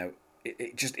 you know,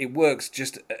 it works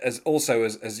just as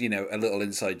you know, a little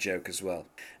inside joke as well.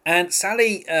 And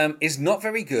Sally is not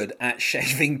very good at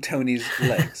shaving Tony's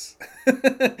legs.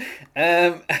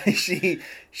 She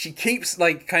keeps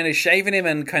like kind of shaving him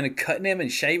and kind of cutting him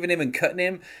and shaving him and cutting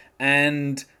him,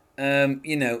 and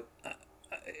you know,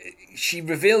 she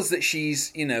reveals that she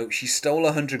stole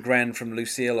 100 grand from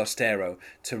Lucille Ostero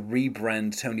to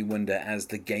rebrand Tony Wonder as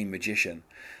the gay magician.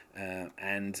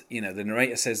 And, you know, the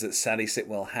narrator says that Sally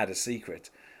Sitwell had a secret.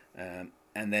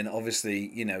 And then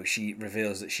obviously, you know, she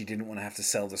reveals that she didn't want to have to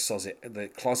sell the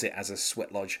closet as a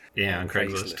sweat lodge. Yeah, on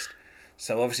Craigslist.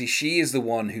 So obviously she is the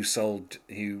one who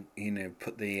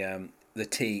put the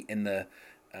tea in the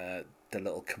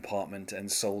little compartment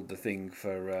and sold the thing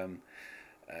for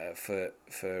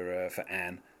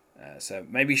Anne. So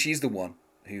maybe she's the one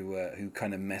who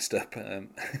kind of messed up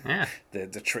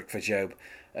the trick for Job.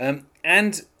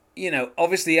 And you know,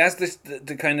 obviously, as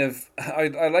the kind of I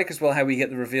like as well how we get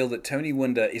the reveal that Tony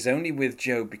Wonder is only with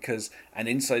Job because an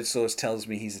inside source tells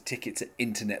me he's a ticket to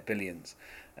internet billions.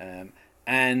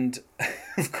 And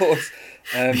of course,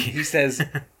 he says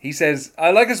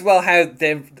I like as well how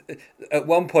they at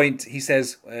one point he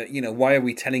says, you know, why are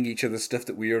we telling each other stuff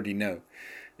that we already know?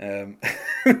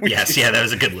 Yes, yeah, that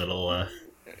was a good little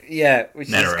which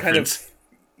is reference. Kind of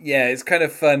it's kind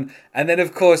of fun. And then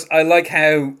of course I like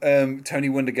how Tony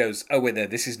Wonder goes, oh wait there,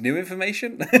 this is new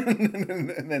information.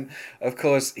 And then of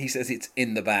course he says it's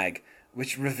in the bag,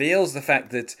 which reveals the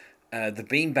fact that the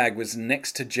beanbag was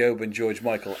next to Job and George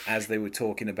Michael as they were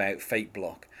talking about Fate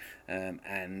Block.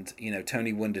 And you know,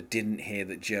 Tony Wonder didn't hear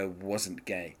that Job wasn't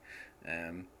gay.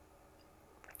 And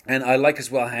I like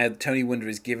as well how Tony Wonder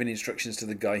is giving instructions to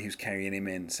the guy who's carrying him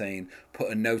in, saying,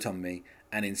 put a note on me,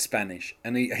 and in Spanish.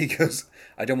 And he goes,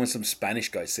 I don't want some Spanish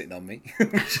guy sitting on me.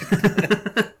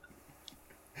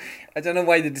 I don't know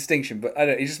why the distinction, but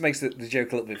it just makes the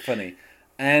joke a little bit funny.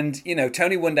 And, you know,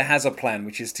 Tony Wonder has a plan,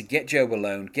 which is to get Job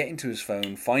alone, get into his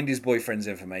phone, find his boyfriend's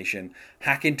information,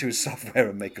 hack into his software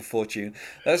and make a fortune.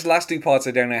 Those last two parts,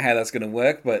 I don't know how that's going to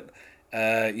work, but,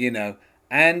 you know.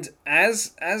 And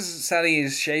as Sally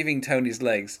is shaving Tony's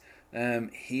legs,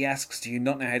 he asks, do you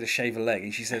not know how to shave a leg?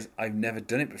 And she says, I've never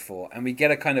done it before. And we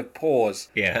get a kind of pause.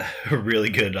 Yeah, a really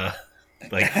good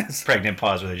pregnant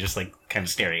pause where they're just like kind of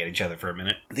staring at each other for a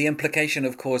minute. The implication,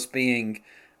 of course, being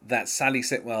that Sally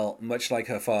Sitwell, much like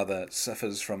her father,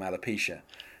 suffers from alopecia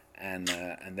and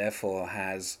therefore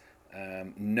has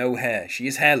no hair. She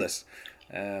is hairless.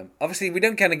 Obviously, we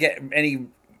don't kind of get any...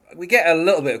 We get a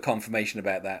little bit of confirmation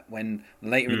about that when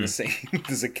later in the scene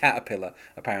there's a caterpillar,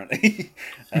 apparently.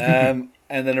 And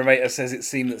the narrator says it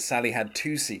seemed that Sally had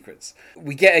two secrets.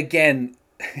 We get again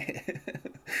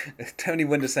Tony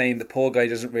Wonder saying the poor guy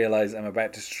doesn't realise I'm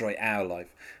about to destroy our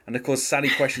life. And of course Sally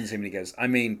questions him and he goes, I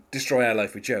mean, destroy our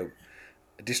life with Job.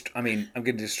 I'm going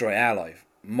to destroy our life,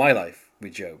 my life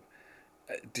with Job.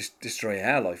 Destroy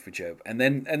our life with Job. And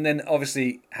then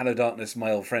obviously Hello Darkness,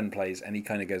 my old friend, plays and he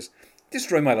kind of goes,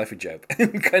 destroy my life with Job.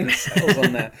 And kind of settles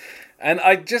on that. And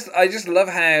I just love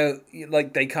how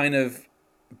like they kind of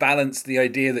balance the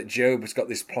idea that Job has got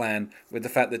this plan with the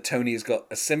fact that Tony has got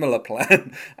a similar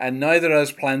plan, and neither of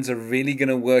those plans are really going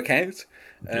to work out.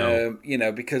 No. You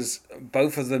know, because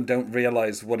both of them don't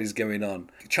realize what is going on.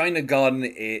 China Garden,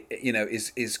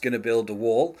 is going to build a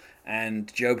wall,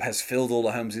 and Job has filled all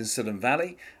the homes in Silicon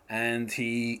Valley, and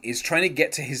he is trying to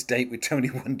get to his date with Tony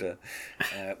Wonder,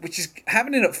 which is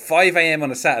happening at 5 p.m.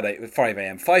 on a Saturday,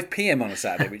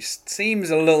 which seems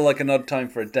a little like an odd time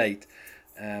for a date.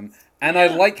 And I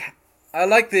like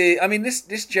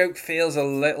this joke feels a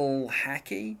little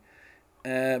hacky,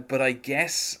 but I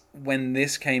guess when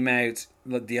this came out,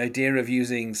 the idea of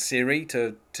using Siri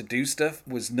to do stuff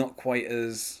was not quite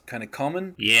as kind of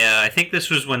common. Yeah, I think this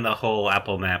was when the whole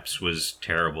Apple Maps was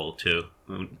terrible too.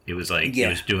 It was like it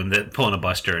was pulling a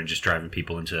Buster and just driving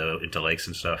people into lakes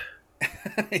and stuff.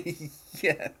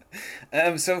 Yeah.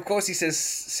 So of course he says,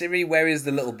 Siri, where is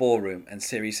the little ballroom? And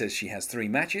Siri says she has 3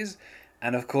 matches.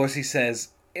 And of course he says,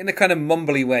 in a kind of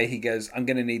mumbly way, he goes, I'm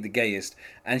going to need the gayest.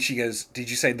 And she goes, did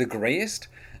you say the greyest?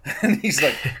 And he's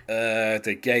like,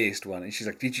 the gayest one. And she's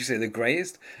like, did you say the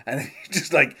greyest? And he's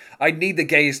just like, I need the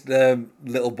gayest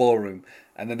little ballroom.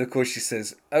 And then of course she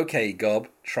says, okay, Gob,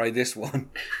 try this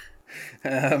one.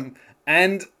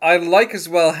 And I like as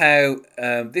well how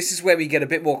this is where we get a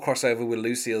bit more crossover with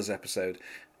Lucille's episode.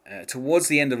 Towards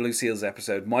the end of Lucille's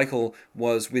episode, Michael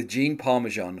was with Gene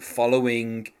Parmesan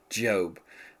following Job.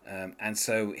 And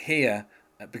so here,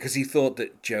 because he thought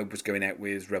that Job was going out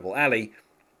with Rebel Ali,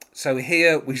 so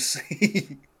here we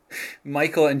see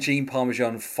Michael and Gene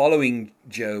Parmesan following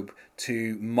Job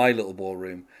to My Little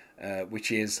Ballroom.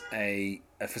 which is a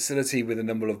facility with a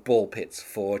number of ball pits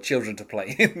for children to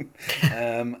play in.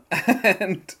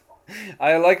 And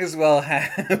I like as well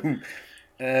how,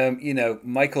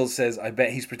 Michael says, I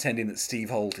bet he's pretending that Steve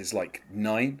Holt is like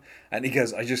 9. And he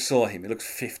goes, I just saw him. He looks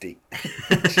 50.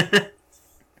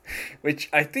 Which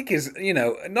I think is,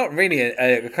 not really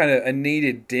a kind of a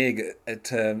needed dig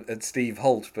at Steve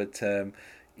Holt. But,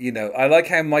 I like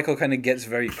how Michael kind of gets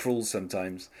very cruel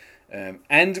sometimes.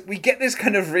 And we get this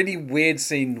kind of really weird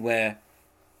scene where,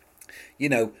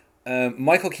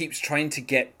 Michael keeps trying to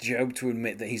get Job to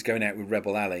admit that he's going out with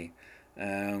Rebel Ali.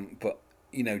 But,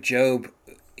 Job,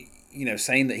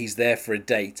 saying that he's there for a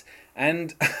date.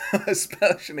 And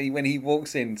especially when he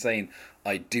walks in saying,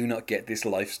 I do not get this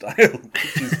lifestyle,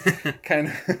 which is kind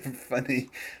of funny.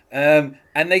 And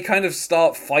they kind of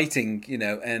start fighting,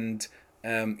 and,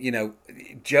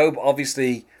 Job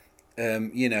obviously,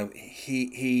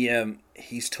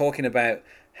 he's talking about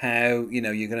how,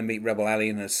 you're going to meet Rebel Ali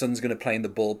and her son's going to play in the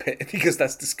ball pit. Because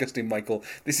that's disgusting, Michael.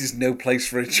 This is no place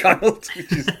for a child.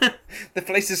 Which is, the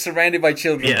place is surrounded by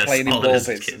children playing in ball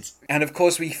pits. Kids. And of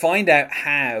course, we find out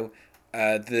how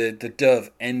the dove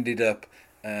ended up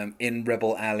in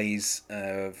Rebel Ali's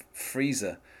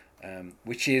freezer,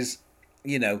 which is,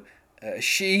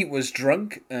 she was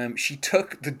drunk. She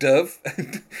took the dove,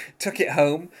 took it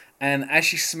home, and as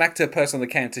she smacked her purse on the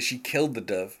counter, she killed the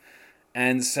dove.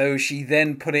 And so she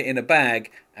then put it in a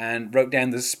bag and wrote down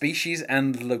the species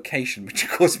and location, which of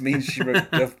course means she wrote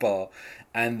Dove Bar,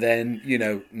 and then,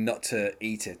 not to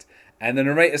eat it. And the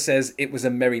narrator says it was a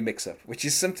merry mix-up, which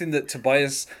is something that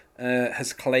Tobias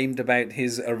has claimed about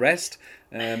his arrest.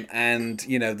 And,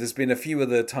 there's been a few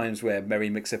other times where merry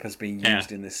mix-up has been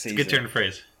used in this season. It's a good turn of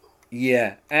phrase.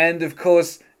 Yeah. And, of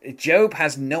course, Job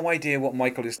has no idea what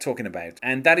Michael is talking about.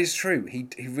 And that is true. He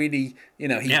really, he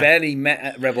barely met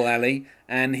at Rebel Ali,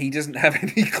 and he doesn't have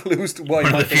any clues to why.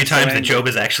 One of the few times that Job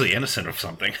is actually innocent of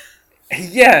something.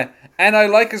 Yeah. And I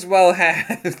like as well how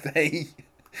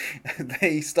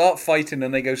they start fighting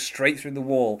and they go straight through the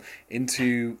wall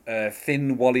into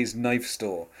Thin Wally's knife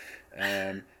store.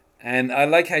 And I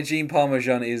like how Gene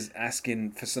Parmesan is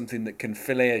asking for something that can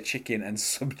fillet a chicken and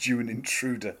subdue an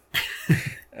intruder.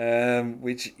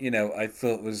 Which, I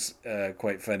thought was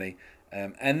quite funny.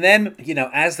 And then,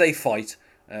 as they fight,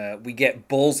 we get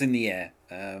Balls in the Air.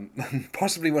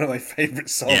 Possibly one of my favourite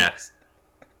songs.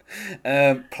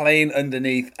 Yeah. Playing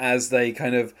underneath as they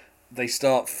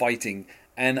start fighting.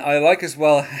 And I like as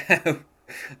well how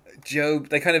Job,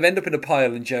 they kind of end up in a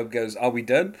pile and Job goes, are we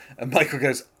done? And Michael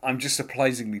goes, I'm just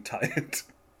surprisingly tired.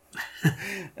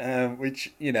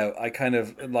 Which, I kind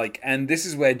of like. And this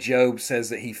is where Job says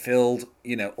that he filled,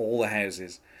 all the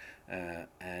houses.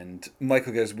 And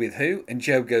Michael goes, with who? And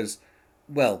Job goes,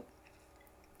 well,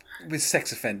 with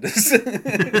sex offenders.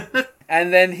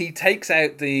 And then he takes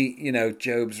out the,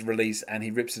 Job's release and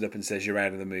he rips it up and says, you're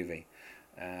out of the movie.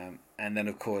 And then,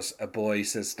 of course, a boy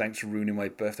says, thanks for ruining my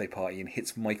birthday party, and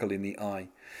hits Michael in the eye,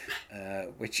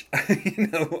 which,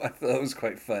 I thought was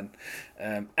quite fun.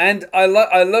 And I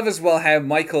love as well how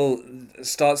Michael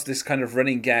starts this kind of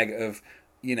running gag of,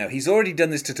 he's already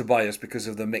done this to Tobias because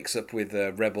of the mix-up with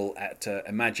Rebel at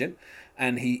Imagine,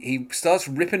 and he starts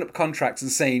ripping up contracts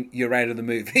and saying, you're out of the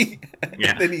movie.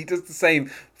 Yeah. And then he does the same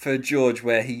for George,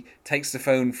 where he takes the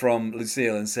phone from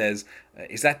Lucille and says,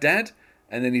 is that Dad?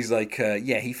 And then he's like,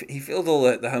 he filled all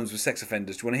the homes with sex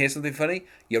offenders. Do you want to hear something funny?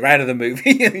 You're out of the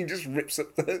movie. And he just rips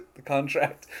up the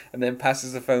contract and then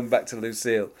passes the phone back to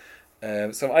Lucille.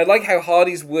 So I like how hard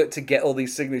he's worked to get all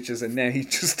these signatures, and now he's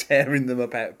just tearing them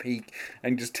up out of peak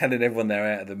and just telling everyone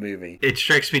they're out of the movie. It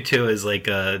strikes me, too, as like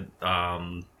a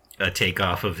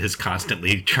takeoff of his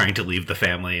constantly trying to leave the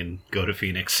family and go to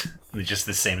Phoenix. Just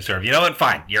the same sort of, you know what,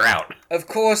 fine, you're out. Of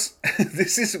course,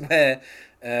 this is where,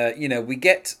 we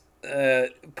get...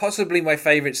 possibly my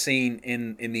favourite scene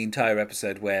in the entire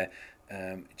episode, where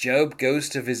Job goes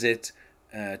to visit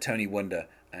Tony Wonder,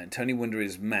 and Tony Wonder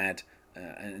is mad,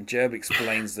 and Job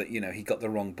explains that he got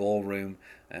the wrong ballroom,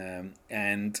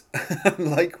 and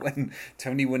like when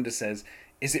Tony Wonder says,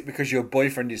 is it because your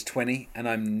boyfriend is 20 and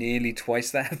I'm nearly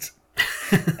twice that?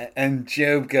 And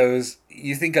Job goes,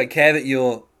 you think I care that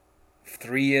you're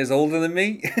 3 years older than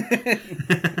me?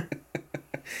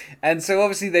 And so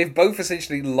obviously they've both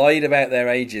essentially lied about their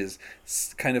ages,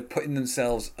 kind of putting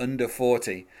themselves under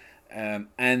 40.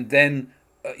 And then,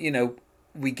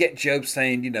 we get Job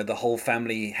saying, the whole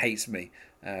family hates me,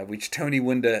 which Tony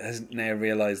Wonder has now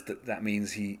realised that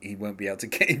means he won't be able to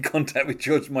get in contact with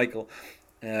George Michael.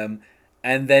 And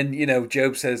then,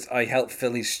 Job says, I helped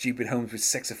fill his stupid homes with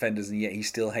sex offenders and yet he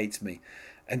still hates me.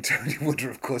 And Tony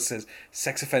Wonder, of course, says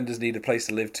sex offenders need a place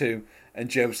to live too. And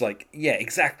Job's like, yeah,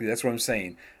 exactly, that's what I'm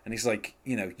saying. And he's like,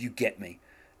 you get me.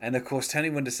 And of course, Tony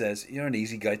Wonder says, you're an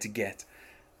easy guy to get.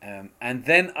 And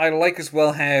then I like as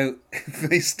well how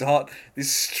they start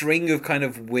this string of kind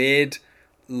of weird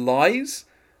lies.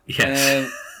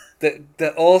 Yes.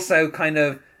 That also kind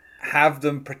of have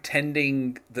them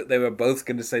pretending that they were both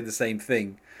going to say the same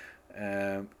thing.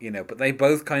 But they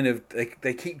both kind of,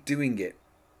 they keep doing it.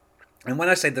 And when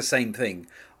I say the same thing,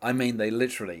 I mean they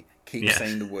literally keep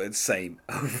saying the word same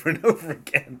over and over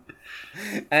again.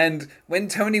 And when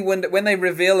they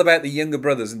reveal about the younger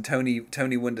brothers, and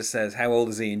Tony Wonder says, how old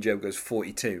is he? And Job goes,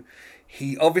 42.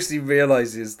 He obviously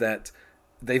realizes that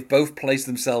they've both placed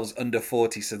themselves under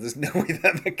 40, so there's no way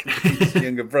that can be his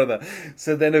younger brother.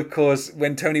 So then, of course,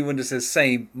 when Tony Wonder says,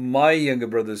 same, my younger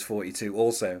brother's 42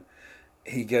 also,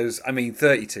 he goes, I mean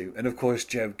 32. And of course,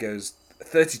 Job goes,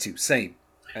 32, same.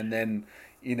 And then,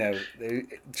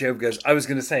 Job goes, I was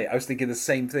thinking the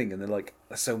same thing. And they're like,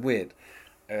 that's so weird.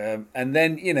 And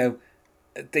then,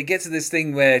 they get to this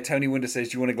thing where Tony Wonder says,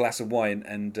 do you want a glass of wine?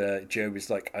 And Job is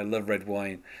like, I love red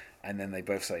wine. And then they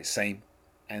both say, same.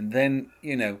 And then,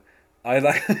 I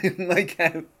like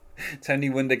how Tony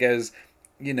Wonder goes,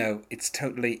 it's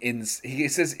totally he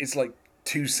says it's like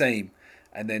too same.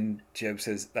 And then Job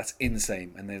says, that's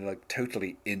insane. And they're like,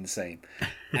 totally insane.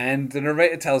 And the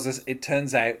narrator tells us it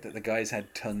turns out that the guys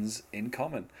had tons in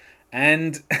common.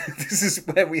 And this is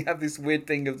where we have this weird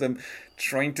thing of them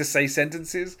trying to say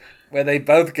sentences where they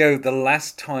both go, the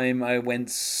last time I went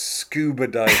scuba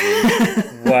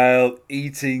diving while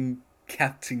eating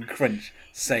Captain Crunch.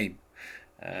 Same.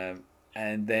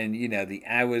 And then, the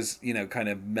hours, kind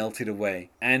of melted away.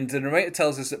 And the narrator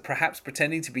tells us that perhaps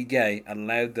pretending to be gay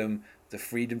allowed them the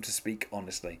freedom to speak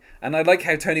honestly. And I like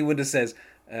how Tony Wonder says,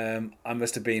 I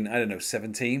must have been,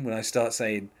 17 when I start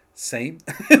saying same.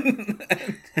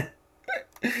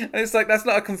 And it's like, that's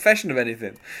not a confession of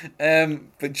anything.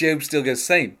 But Job still goes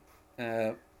same.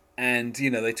 And,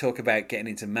 they talk about getting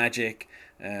into magic.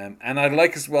 And I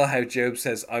like as well how Job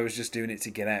says, I was just doing it to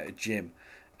get out of gym.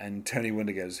 And Tony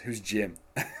Wonder goes, who's Jim?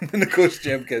 And of course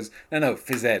Job goes, no,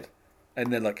 Phys Ed.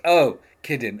 And they're like, oh,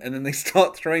 kidding. And then they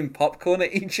start throwing popcorn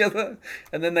at each other.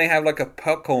 And then they have like a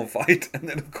popcorn fight. And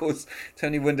then, of course,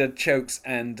 Tony Wonder chokes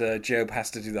and Job has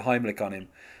to do the Heimlich on him.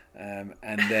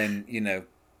 And then,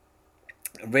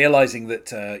 realizing that,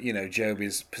 Job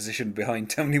is positioned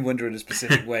behind Tony Wonder in a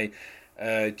specific way,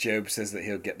 Job says that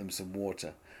he'll get them some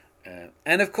water.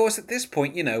 And, of course, at this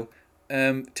point,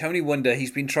 Tony Wonder,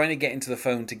 he's been trying to get into the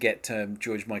phone to get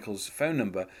George Michael's phone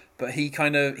number, but he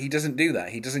doesn't do that.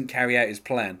 He doesn't carry out his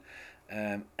plan.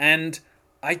 And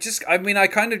I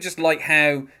kind of just like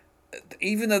how,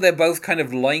 even though they're both kind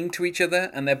of lying to each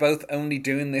other and they're both only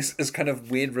doing this as kind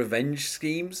of weird revenge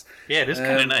schemes. Yeah, it is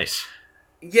kind of nice.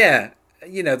 Yeah,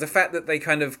 the fact that they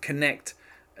kind of connect,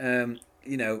 and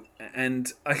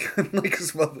I like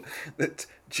as well that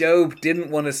Job didn't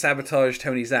want to sabotage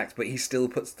Tony's act, but he still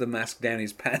puts the mask down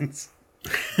his pants.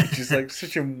 Which is like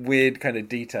such a weird kind of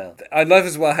detail. I love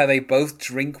as well how they both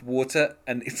drink water,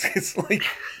 and it's like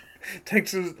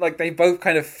takes like they both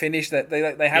kind of finish that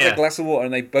they have a glass of water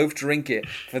and they both drink it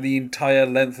for the entire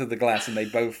length of the glass, and they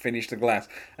both finish the glass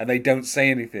and they don't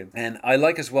say anything. And I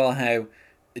like as well how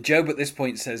Job at this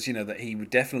point says, that he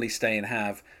would definitely stay and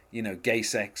have, gay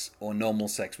sex or normal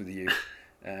sex with you.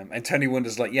 And Tony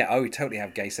Wonder's like, yeah, I would totally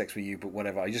have gay sex with you, but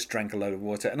whatever, I just drank a load of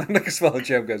water. And I like as well,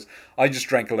 Job goes, I just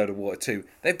drank a load of water too.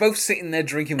 They're both sitting there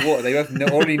drinking water. They both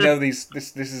already know this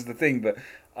is the thing, but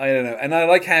I don't know. And I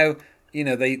like how,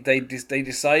 they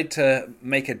decide to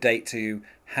make a date to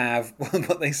have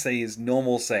what they say is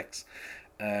normal sex.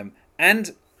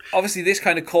 And obviously this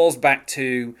kind of calls back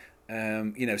to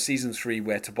season 3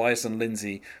 where Tobias and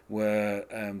Lindsay were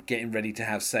getting ready to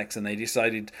have sex, and they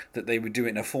decided that they would do it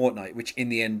in a fortnight, which in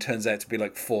the end turns out to be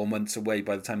like 4 months away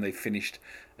by the time they finished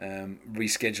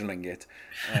rescheduling it.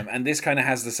 And this kind of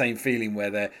has the same feeling where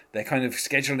they're kind of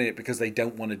scheduling it because they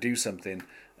don't want to do something,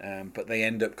 but they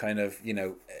end up kind of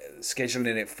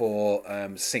scheduling it for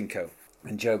Cinco.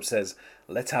 And Job says,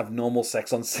 let's have normal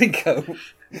sex on Cinco,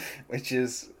 which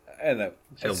is, I don't know,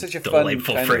 it's such a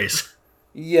delightful fun phrase.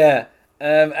 Yeah.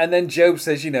 And then Job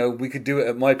says, we could do it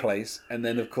at my place. And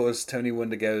then, of course, Tony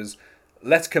Wonder goes,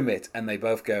 let's commit. And they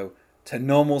both go to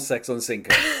normal sex on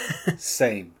Cinco.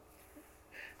 Same.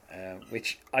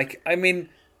 Which, I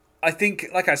think,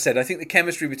 like I said, I think the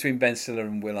chemistry between Ben Stiller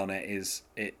and Will Arnett is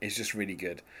just really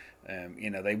good.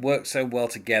 They work so well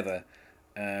together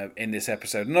in this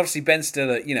episode. And obviously Ben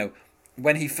Stiller,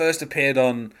 when he first appeared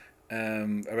on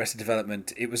Arrested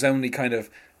Development, it was only kind of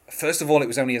first of all, it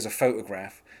was only as a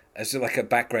photograph, as like a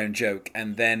background joke,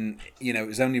 and then it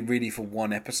was only really for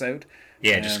one episode.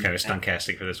 Yeah, just kind of stunt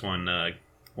casting for this one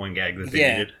gag that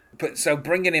they needed. But so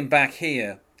bringing him back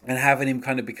here and having him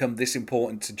kind of become this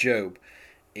important to Gob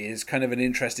is kind of an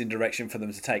interesting direction for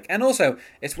them to take. And also,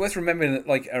 it's worth remembering that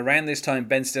like around this time,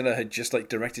 Ben Stiller had just like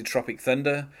directed Tropic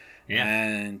Thunder. Yeah.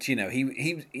 And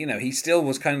he still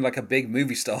was kind of like a big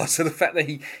movie star. So the fact that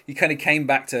he kind of came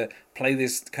back to play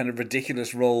this kind of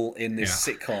ridiculous role in this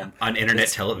sitcom on internet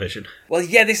television. Well,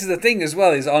 yeah, this is the thing as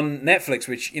well, is on Netflix,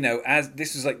 which as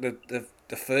this was like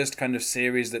the first kind of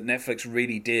series that Netflix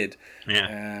really did.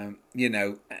 Yeah.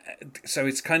 So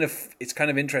it's kind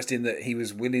of interesting that he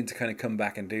was willing to kind of come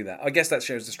back and do that. I guess that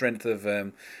shows the strength of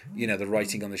the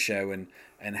writing on the show and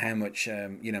how much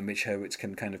Mitch Hurwitz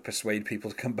can kind of persuade people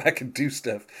to come back and do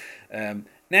stuff. Now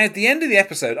at the end of the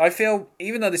episode, I feel,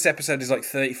 even though this episode is like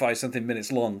 35 something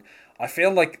minutes long, I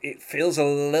feel like it feels a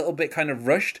little bit kind of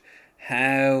rushed.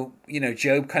 How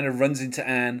Gob kind of runs into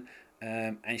Anne.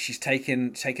 And she's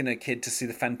taken her kid to see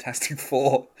the Fantastic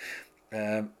Four,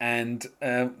 and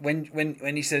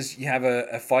when he says you have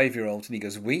a 5-year-old, and he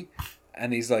goes we,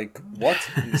 and he's like what?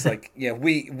 And he's like yeah,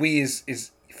 we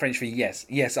is French for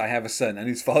yes, I have a son, and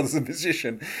his father's a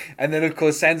musician. And then of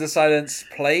course Sounds of Silence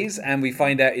plays, and we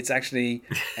find out it's actually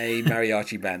a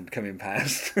mariachi band coming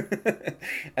past.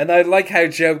 And I like how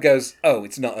Gob goes, oh,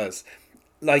 it's not us.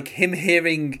 Like him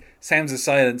hearing Sounds of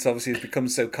Silence obviously has become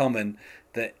so common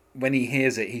that when he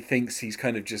hears it, he thinks he's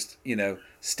kind of just,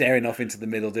 staring off into the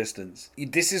middle distance.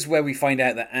 This is where we find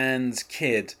out that Anne's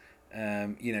kid,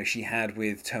 she had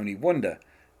with Tony Wonder.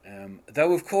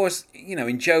 Though, of course,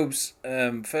 in Job's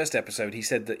first episode, he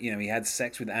said that, he had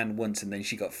sex with Anne once and then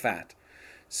she got fat.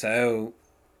 So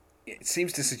it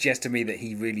seems to suggest to me that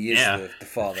he really is the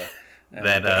father.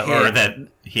 That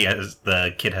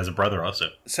the kid has a brother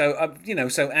also. So,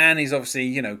 so Anne is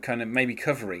obviously, kind of maybe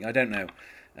covering. I don't know.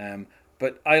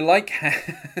 But I like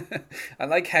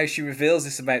how she reveals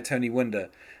this about Tony Wonder,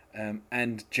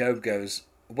 and Gob goes,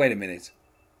 "Wait a minute,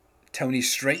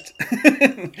 Tony's straight."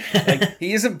 Like,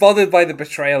 he isn't bothered by the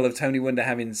betrayal of Tony Wonder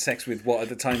having sex with what at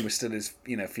the time was still his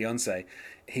fiance.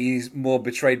 He's more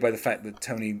betrayed by the fact that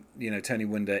Tony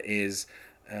Wonder is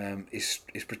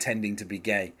pretending to be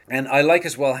gay. And I like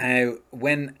as well how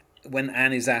when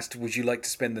Anne is asked, "Would you like to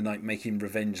spend the night making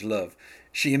revenge love?"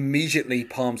 she immediately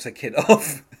palms her kid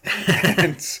off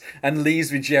and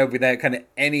leaves with Gob without kind of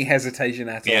any hesitation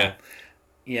at all.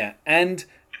 Yeah, and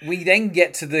we then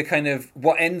get to the kind of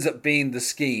what ends up being the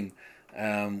scheme,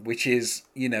 which is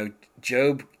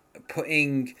Gob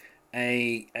putting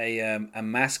a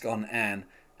mask on Anne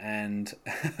and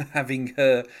having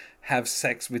her have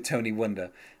sex with Tony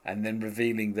Wonder, and then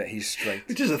revealing that he's straight,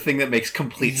 which is a thing that makes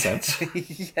complete sense.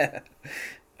 Yeah,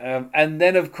 and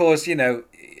then of course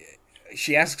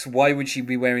she asks why would she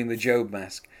be wearing the Gob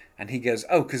mask, and he goes,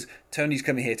 oh, because Tony's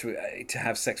coming here to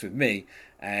have sex with me,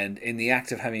 and in the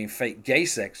act of having fake gay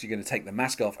sex, you're going to take the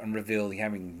mask off and reveal you're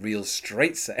having real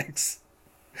straight sex.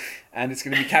 And it's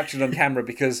going to be captured on camera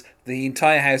because the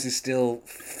entire house is still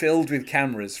filled with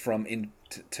cameras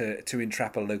to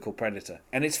entrap a local predator.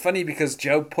 And it's funny because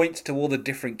Gob points to all the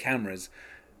different cameras,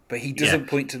 but he doesn't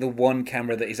point to the one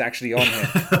camera that is actually on him.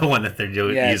 The one that they're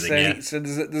using. So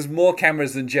there's more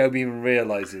cameras than Gob even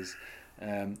realizes.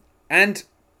 And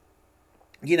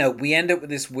we end up with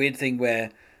this weird thing where,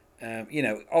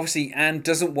 obviously Anne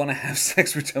doesn't want to have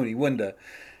sex with Tony Wonder.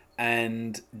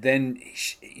 And then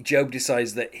Gob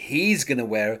decides that he's going to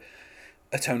wear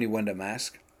a Tony Wonder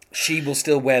mask. She will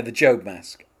still wear the Gob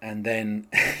mask. And then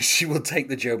she will take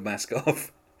the Gob mask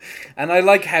off. And I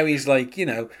like how he's like,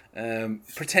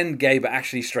 pretend gay but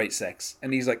actually straight sex.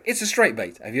 And he's like, it's a straight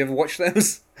bait. Have you ever watched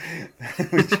those?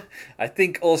 Which I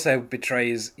think also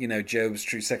betrays, Gob's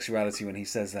true sexuality when he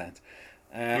says that.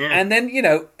 And then,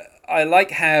 I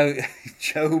like how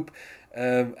Gob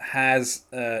has,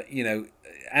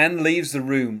 Anne leaves the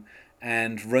room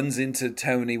and runs into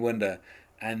Tony Wonder.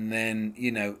 And then,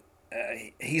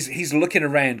 he's looking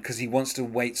around because he wants to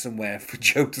wait somewhere for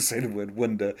Gob to say the word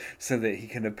wonder so that he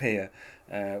can appear,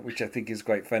 which I think is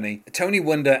quite funny. Tony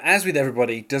Wonder, as with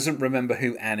everybody, doesn't remember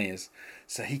who Anne is.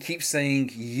 So he keeps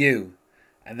saying you.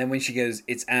 And then when she goes,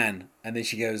 it's Anne. And then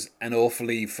she goes, an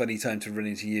awfully funny time to run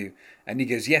into you. And he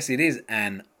goes, yes, it is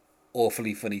Anne.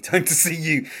 Awfully funny time to see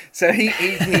you. So he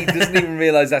doesn't even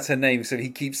realise that's her name. So he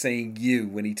keeps saying you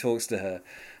when he talks to her.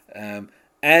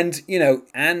 And,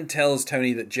 Anne tells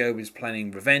Tony that Gob is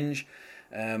planning revenge.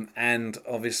 And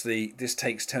obviously this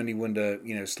takes Tony Wonder,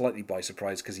 slightly by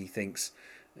surprise because he thinks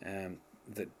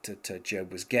that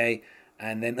Gob was gay.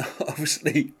 And then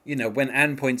obviously, when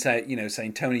Anne points out,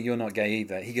 saying, Tony, you're not gay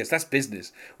either, he goes, that's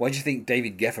business. Why do you think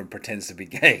David Geffen pretends to be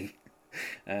gay?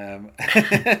 And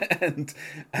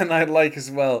I like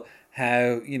as well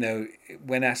how,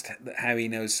 when asked how he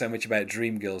knows so much about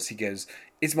Dreamgirls, he goes,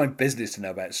 it's my business to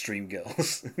know about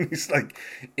Dreamgirls. It's like,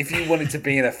 if you wanted to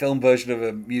be in a film version of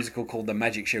a musical called The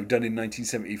Magic Show done in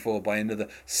 1974 by another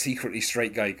secretly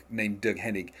straight guy named Doug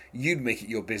Hennig, you'd make it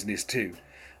your business too.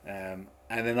 And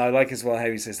then I like as well how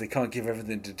he says they can't give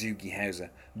everything to Doogie Howser,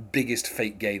 biggest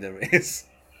fake gay there is.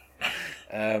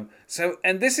 And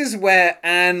this is where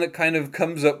Anne kind of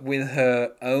comes up with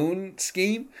her own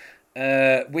scheme,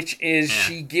 which is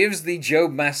she gives the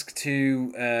Job mask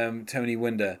to Tony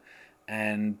Winder,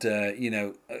 and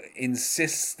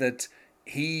insists that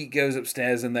he goes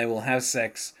upstairs and they will have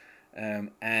sex.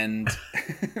 And and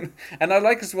I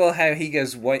like as well how he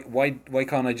goes, why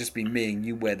can't I just be me and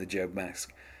you wear the Job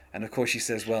mask? And of course she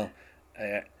says, well,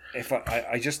 if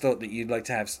I just thought that you'd like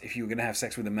to have, if you were going to have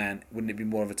sex with a man, wouldn't it be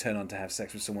more of a turn on to have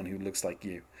sex with someone who looks like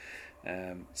you?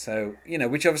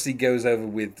 Which obviously goes over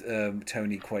with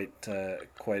Tony quite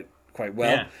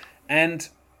well. Yeah. And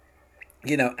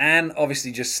Anne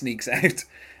obviously just sneaks out,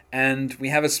 and we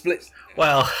have a split.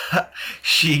 Well,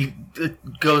 she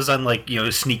goes on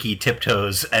sneaky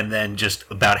tiptoes, and then just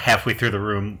about halfway through the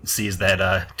room sees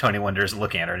that Tony Winder isn't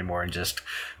looking at her anymore, and just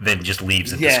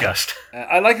leaves in disgust.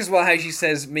 I like as well how she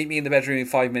says, "Meet me in the bedroom in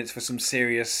 5 minutes for some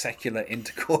serious secular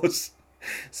intercourse."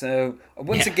 So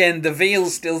once again, the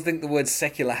Veals still think the word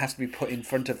secular has to be put in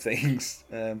front of things.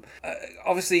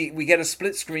 Obviously, we get a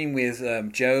split screen with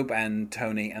Job and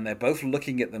Tony, and they're both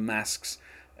looking at the masks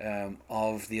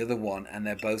of the other one, and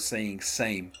they're both saying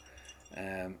same,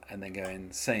 and then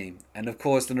going same. And of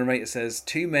course the narrator says,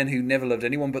 two men who never loved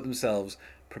anyone but themselves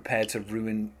prepared to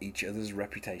ruin each other's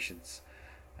reputations.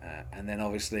 And then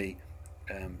obviously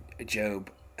Job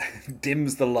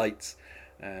dims the lights,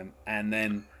 and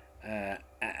then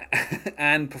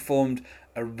Anne performed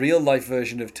a real life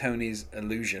version of Tony's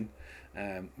illusion,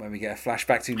 when we get a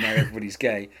flashback to Now Everybody's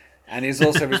Gay, and is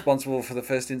also responsible for the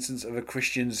first instance of a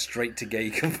Christian straight to gay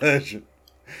conversion,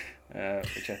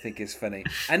 which I think is funny.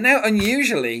 And now,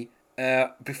 unusually,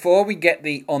 before we get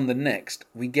the On the Next,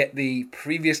 we get the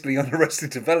previously on Arrested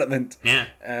Development,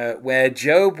 where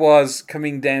Job was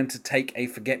coming down to take a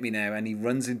Forget-Me-Now, and he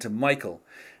runs into Michael.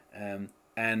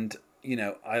 And,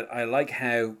 I like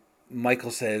how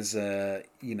Michael says,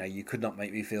 you could not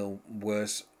make me feel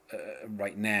worse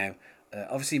right now.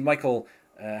 Obviously, Michael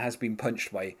has been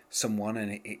punched by someone,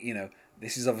 and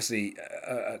this is obviously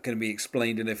going to be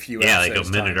explained in a few episodes.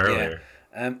 A minute earlier.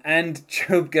 And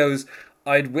Job goes,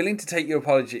 I'd be willing to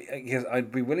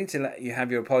let you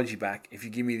have your apology back if you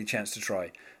give me the chance to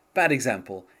try. Bad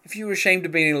example. If you were ashamed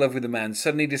of being in love with a man,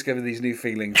 suddenly discover these new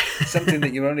feelings, something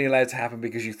that you were only allowed to happen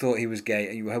because you thought he was gay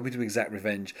and you were hoping to exact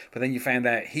revenge, but then you found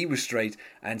out he was straight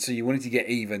and so you wanted to get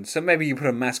even. So maybe you put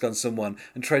a mask on someone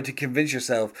and tried to convince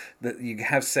yourself that you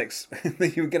have sex,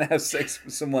 that you were going to have sex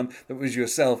with someone that was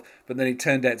yourself, but then it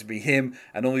turned out to be him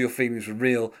and all your feelings were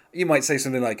real. You might say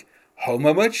something like,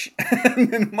 homo much?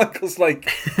 And then Michael's like,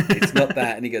 it's not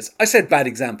that. And he goes, I said bad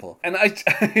example. And I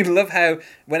love how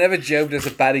whenever Job does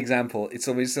a bad example, it's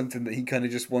always something that he kind of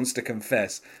just wants to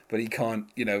confess, but he can't,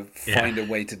 find a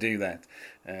way to do that.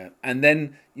 And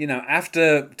then,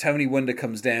 after Tony Winder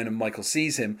comes down and Michael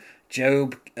sees him,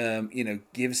 Job,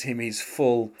 gives him his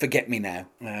full forget-me-now,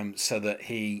 so that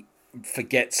he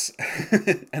forgets.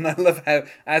 And I love how,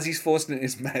 as he's forcing it in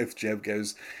his mouth, Job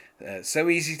goes, so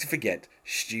easy to forget,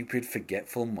 stupid,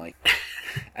 forgetful Mike.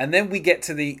 And then we get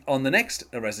to on the next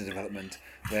Arrested Development,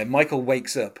 where Michael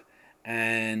wakes up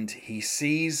and he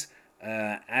sees,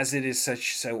 as it is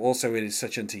such, so also it is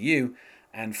such unto you.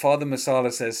 And Father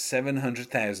Masala says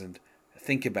 700,000.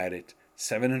 Think about it.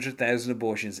 700,000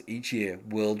 abortions each year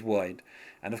worldwide.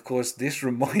 And of course, this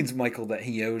reminds Michael that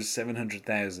he owes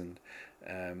 700,000,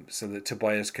 so that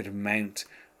Tobias could mount,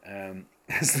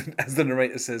 as the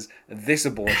narrator says, this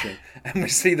abortion. And we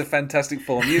see the Fantastic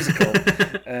Four musical,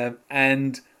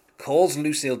 and calls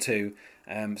Lucille too,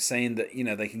 saying that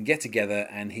they can get together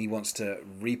and he wants to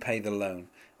repay the loan,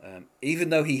 even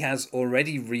though he has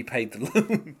already repaid the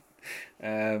loan.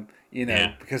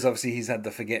 Because obviously he's had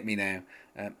the Forget Me Now,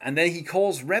 and then he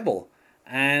calls Rebel,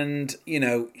 and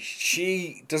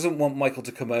she doesn't want Michael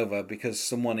to come over because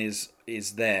someone is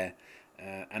there.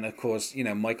 And of course,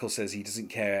 Michael says he doesn't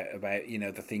care about,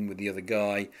 the thing with the other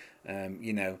guy.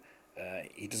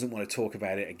 He doesn't want to talk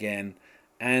about it again.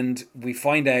 And we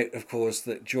find out, of course,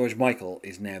 that George Michael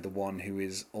is now the one who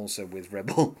is also with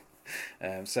Rebel.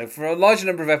 So for a large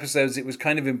number of episodes, it was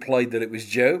kind of implied that it was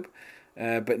Job.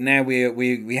 but now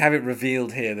we have it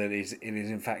revealed here that it is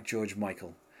in fact George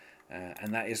Michael,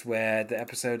 and that is where the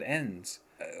episode ends.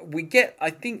 We get, I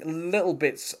think, little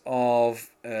bits of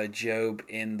Job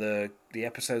in the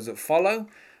episodes that follow,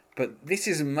 but this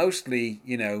is mostly,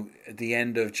 the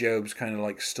end of Job's kind of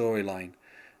like storyline.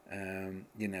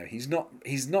 He's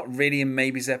not really in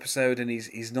Maybe's episode, and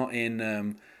he's not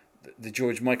in the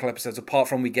George Michael episodes. Apart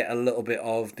from we get a little bit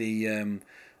of the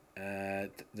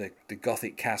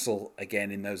Gothic castle again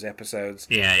in those episodes.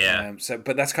 Yeah.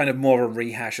 But that's kind of more a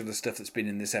rehash of the stuff that's been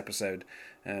in this episode.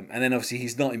 And then obviously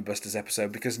he's not in Buster's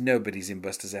episode because nobody's in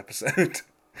Buster's episode.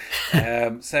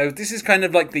 So this is kind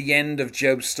of like the end of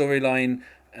Job's storyline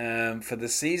for the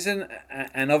season.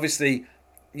 And obviously,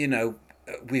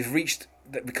 we've reached,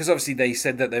 because obviously they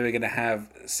said that they were going to have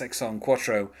Sex on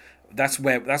Quattro. That's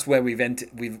where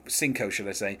we've Cinco, should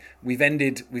I say? We've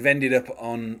ended up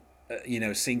on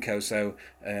Cinco. So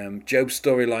Job's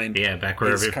storyline, back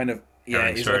where is kind of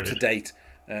is up to date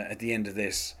at the end of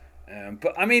this.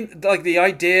 But I mean, like the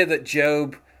idea that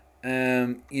Job,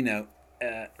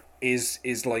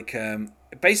 is like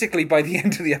basically by the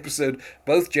end of the episode,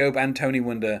 both Job and Tony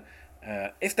Wonder,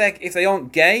 if they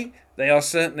aren't gay, they are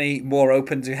certainly more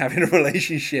open to having a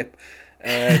relationship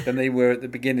than they were at the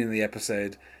beginning of the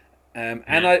episode. And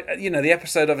the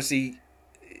episode, obviously,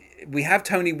 we have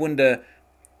Tony Wonder,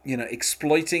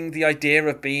 exploiting the idea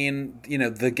of being,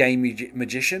 the gay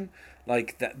magician,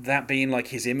 like that being like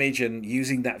his image and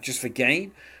using that just for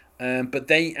gain.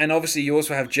 And obviously you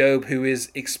also have Job, who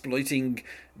is exploiting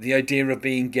the idea of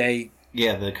being gay.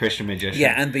 Yeah, the Christian magician.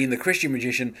 Yeah, and being the Christian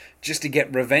magician just to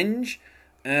get revenge.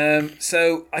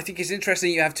 So I think it's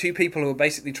interesting. You have two people who are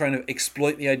basically trying to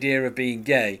exploit the idea of being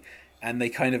gay, and they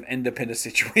kind of end up in a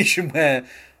situation where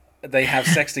they have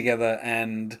sex together.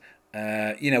 And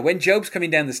when Job's coming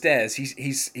down the stairs,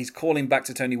 he's calling back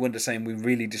to Tony Wonder saying, "We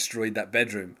really destroyed that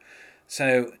bedroom."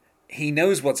 So he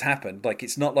knows what's happened. Like,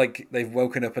 it's not like they've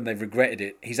woken up and they've regretted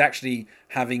it. He's actually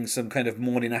having some kind of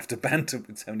morning after banter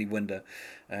with Tony Wonder.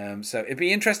 So it'd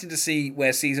be interesting to see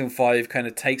where season 5 kind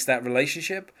of takes that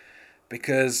relationship,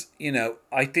 because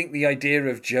I think the idea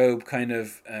of Job kind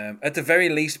of at the very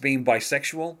least being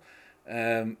bisexual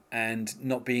and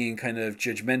not being kind of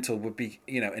judgmental would be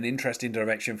an interesting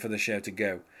direction for the show to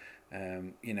go.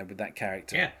 With that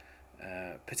character,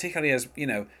 particularly as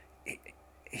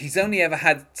he's only ever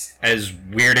had, as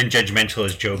weird and judgmental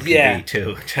as Job can be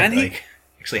too, to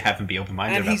actually have him be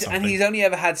open-minded about something. And he's only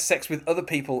ever had sex with other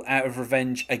people out of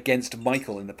revenge against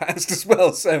Michael in the past as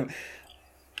well. So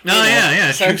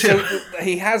true too. So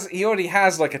he already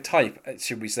has like a type,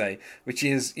 should we say, which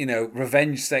is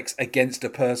revenge sex against a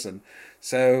person.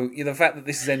 So the fact that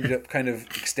this has ended up kind of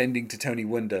extending to Tony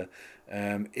Wonder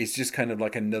is just kind of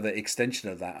like another extension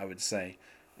of that, I would say.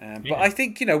 But I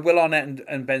think Will Arnett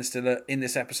and Ben Stiller in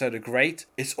this episode are great.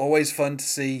 It's always fun to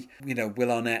see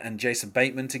Will Arnett and Jason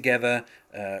Bateman together.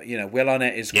 Will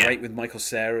Arnett is great with Michael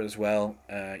Cera as well.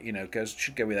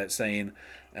 Should go without saying.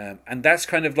 And that's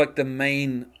kind of like the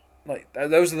main,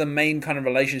 those are the main kind of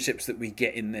relationships that we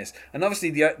get in this. And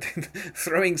obviously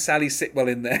throwing Sally Sitwell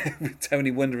in there with Tony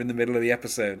Wonder in the middle of the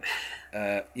episode,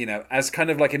 as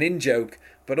kind of like an in-joke.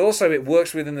 But also it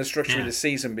works within the structure of the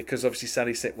season, because obviously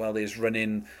Sally Sitwell is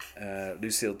running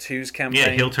Lucille 2's campaign.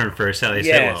 Yeah, heel turn for Sally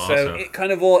Sitwell also. So it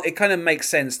kind of makes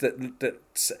sense that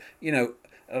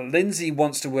Lindsay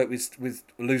wants to work with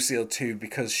Lucille 2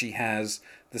 because she has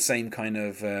the same kind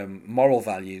of moral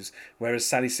values, whereas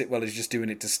Sally Sitwell is just doing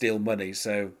it to steal money.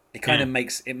 So it kind of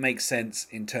makes sense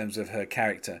in terms of her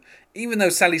character. Even though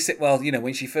Sally Sitwell,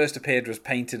 when she first appeared, was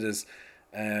painted as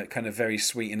kind of very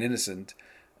sweet and innocent.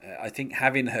 I think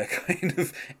having her kind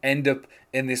of end up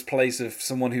in this place of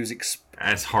someone who's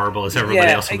as horrible as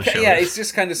everybody else on the show. Yeah, it's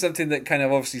just kind of something that kind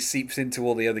of obviously seeps into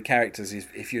all the other characters.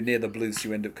 If you're near the Bluths,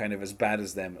 you end up kind of as bad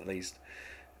as them, at least.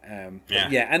 And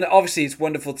obviously it's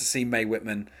wonderful to see Mae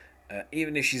Whitman,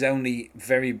 even if she's only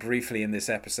very briefly in this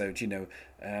episode.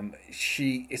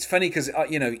 It's funny because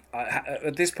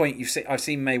at this point I've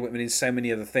seen Mae Whitman in so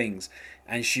many other things,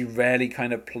 and she rarely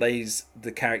kind of plays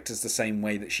the characters the same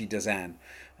way that she does Anne.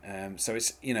 So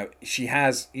it's she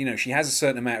has a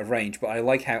certain amount of range, but I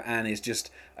like how Anne is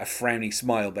just a frowny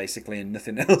smile basically and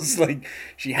nothing else. Like,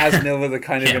 she has no other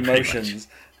kind of emotions.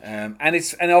 And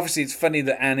obviously it's funny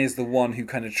that Anne is the one who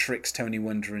kind of tricks Tony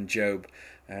Wonder and Job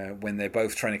when they're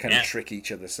both trying to kind of trick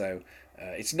each other. So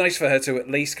it's nice for her to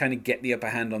at least kind of get the upper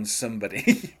hand on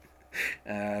somebody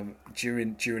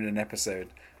during an episode,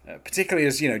 particularly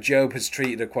as Job has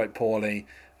treated her quite poorly.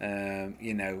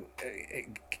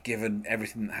 Given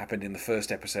everything that happened in the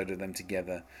first episode of them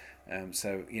together,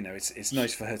 so it's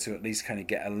nice for her to at least kind of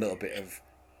get a little bit of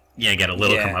Yeah, get a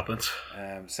little Yeah. comeuppance.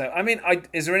 So, I mean,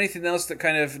 is there anything else that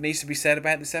kind of needs to be said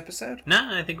about this episode? No,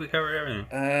 I think we covered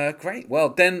everything. Great. Well,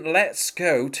 then let's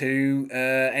go to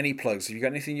any plugs. Have you got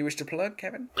anything you wish to plug,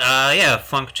 Kevin? Yeah,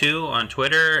 Funk2 on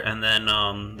Twitter, and then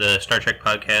the Star Trek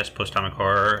podcast, Post Atomic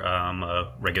Horror,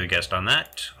 a regular guest on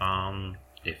that.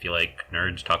 If you like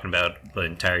nerds talking about the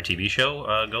entire TV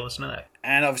show, go listen to that.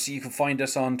 And obviously, you can find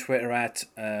us on Twitter at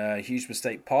Huge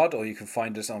Mistake Pod, or you can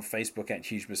find us on Facebook at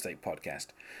Huge Mistake Podcast.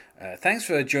 Thanks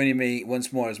for joining me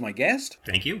once more as my guest.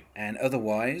 Thank you. And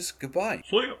otherwise, goodbye.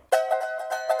 See ya.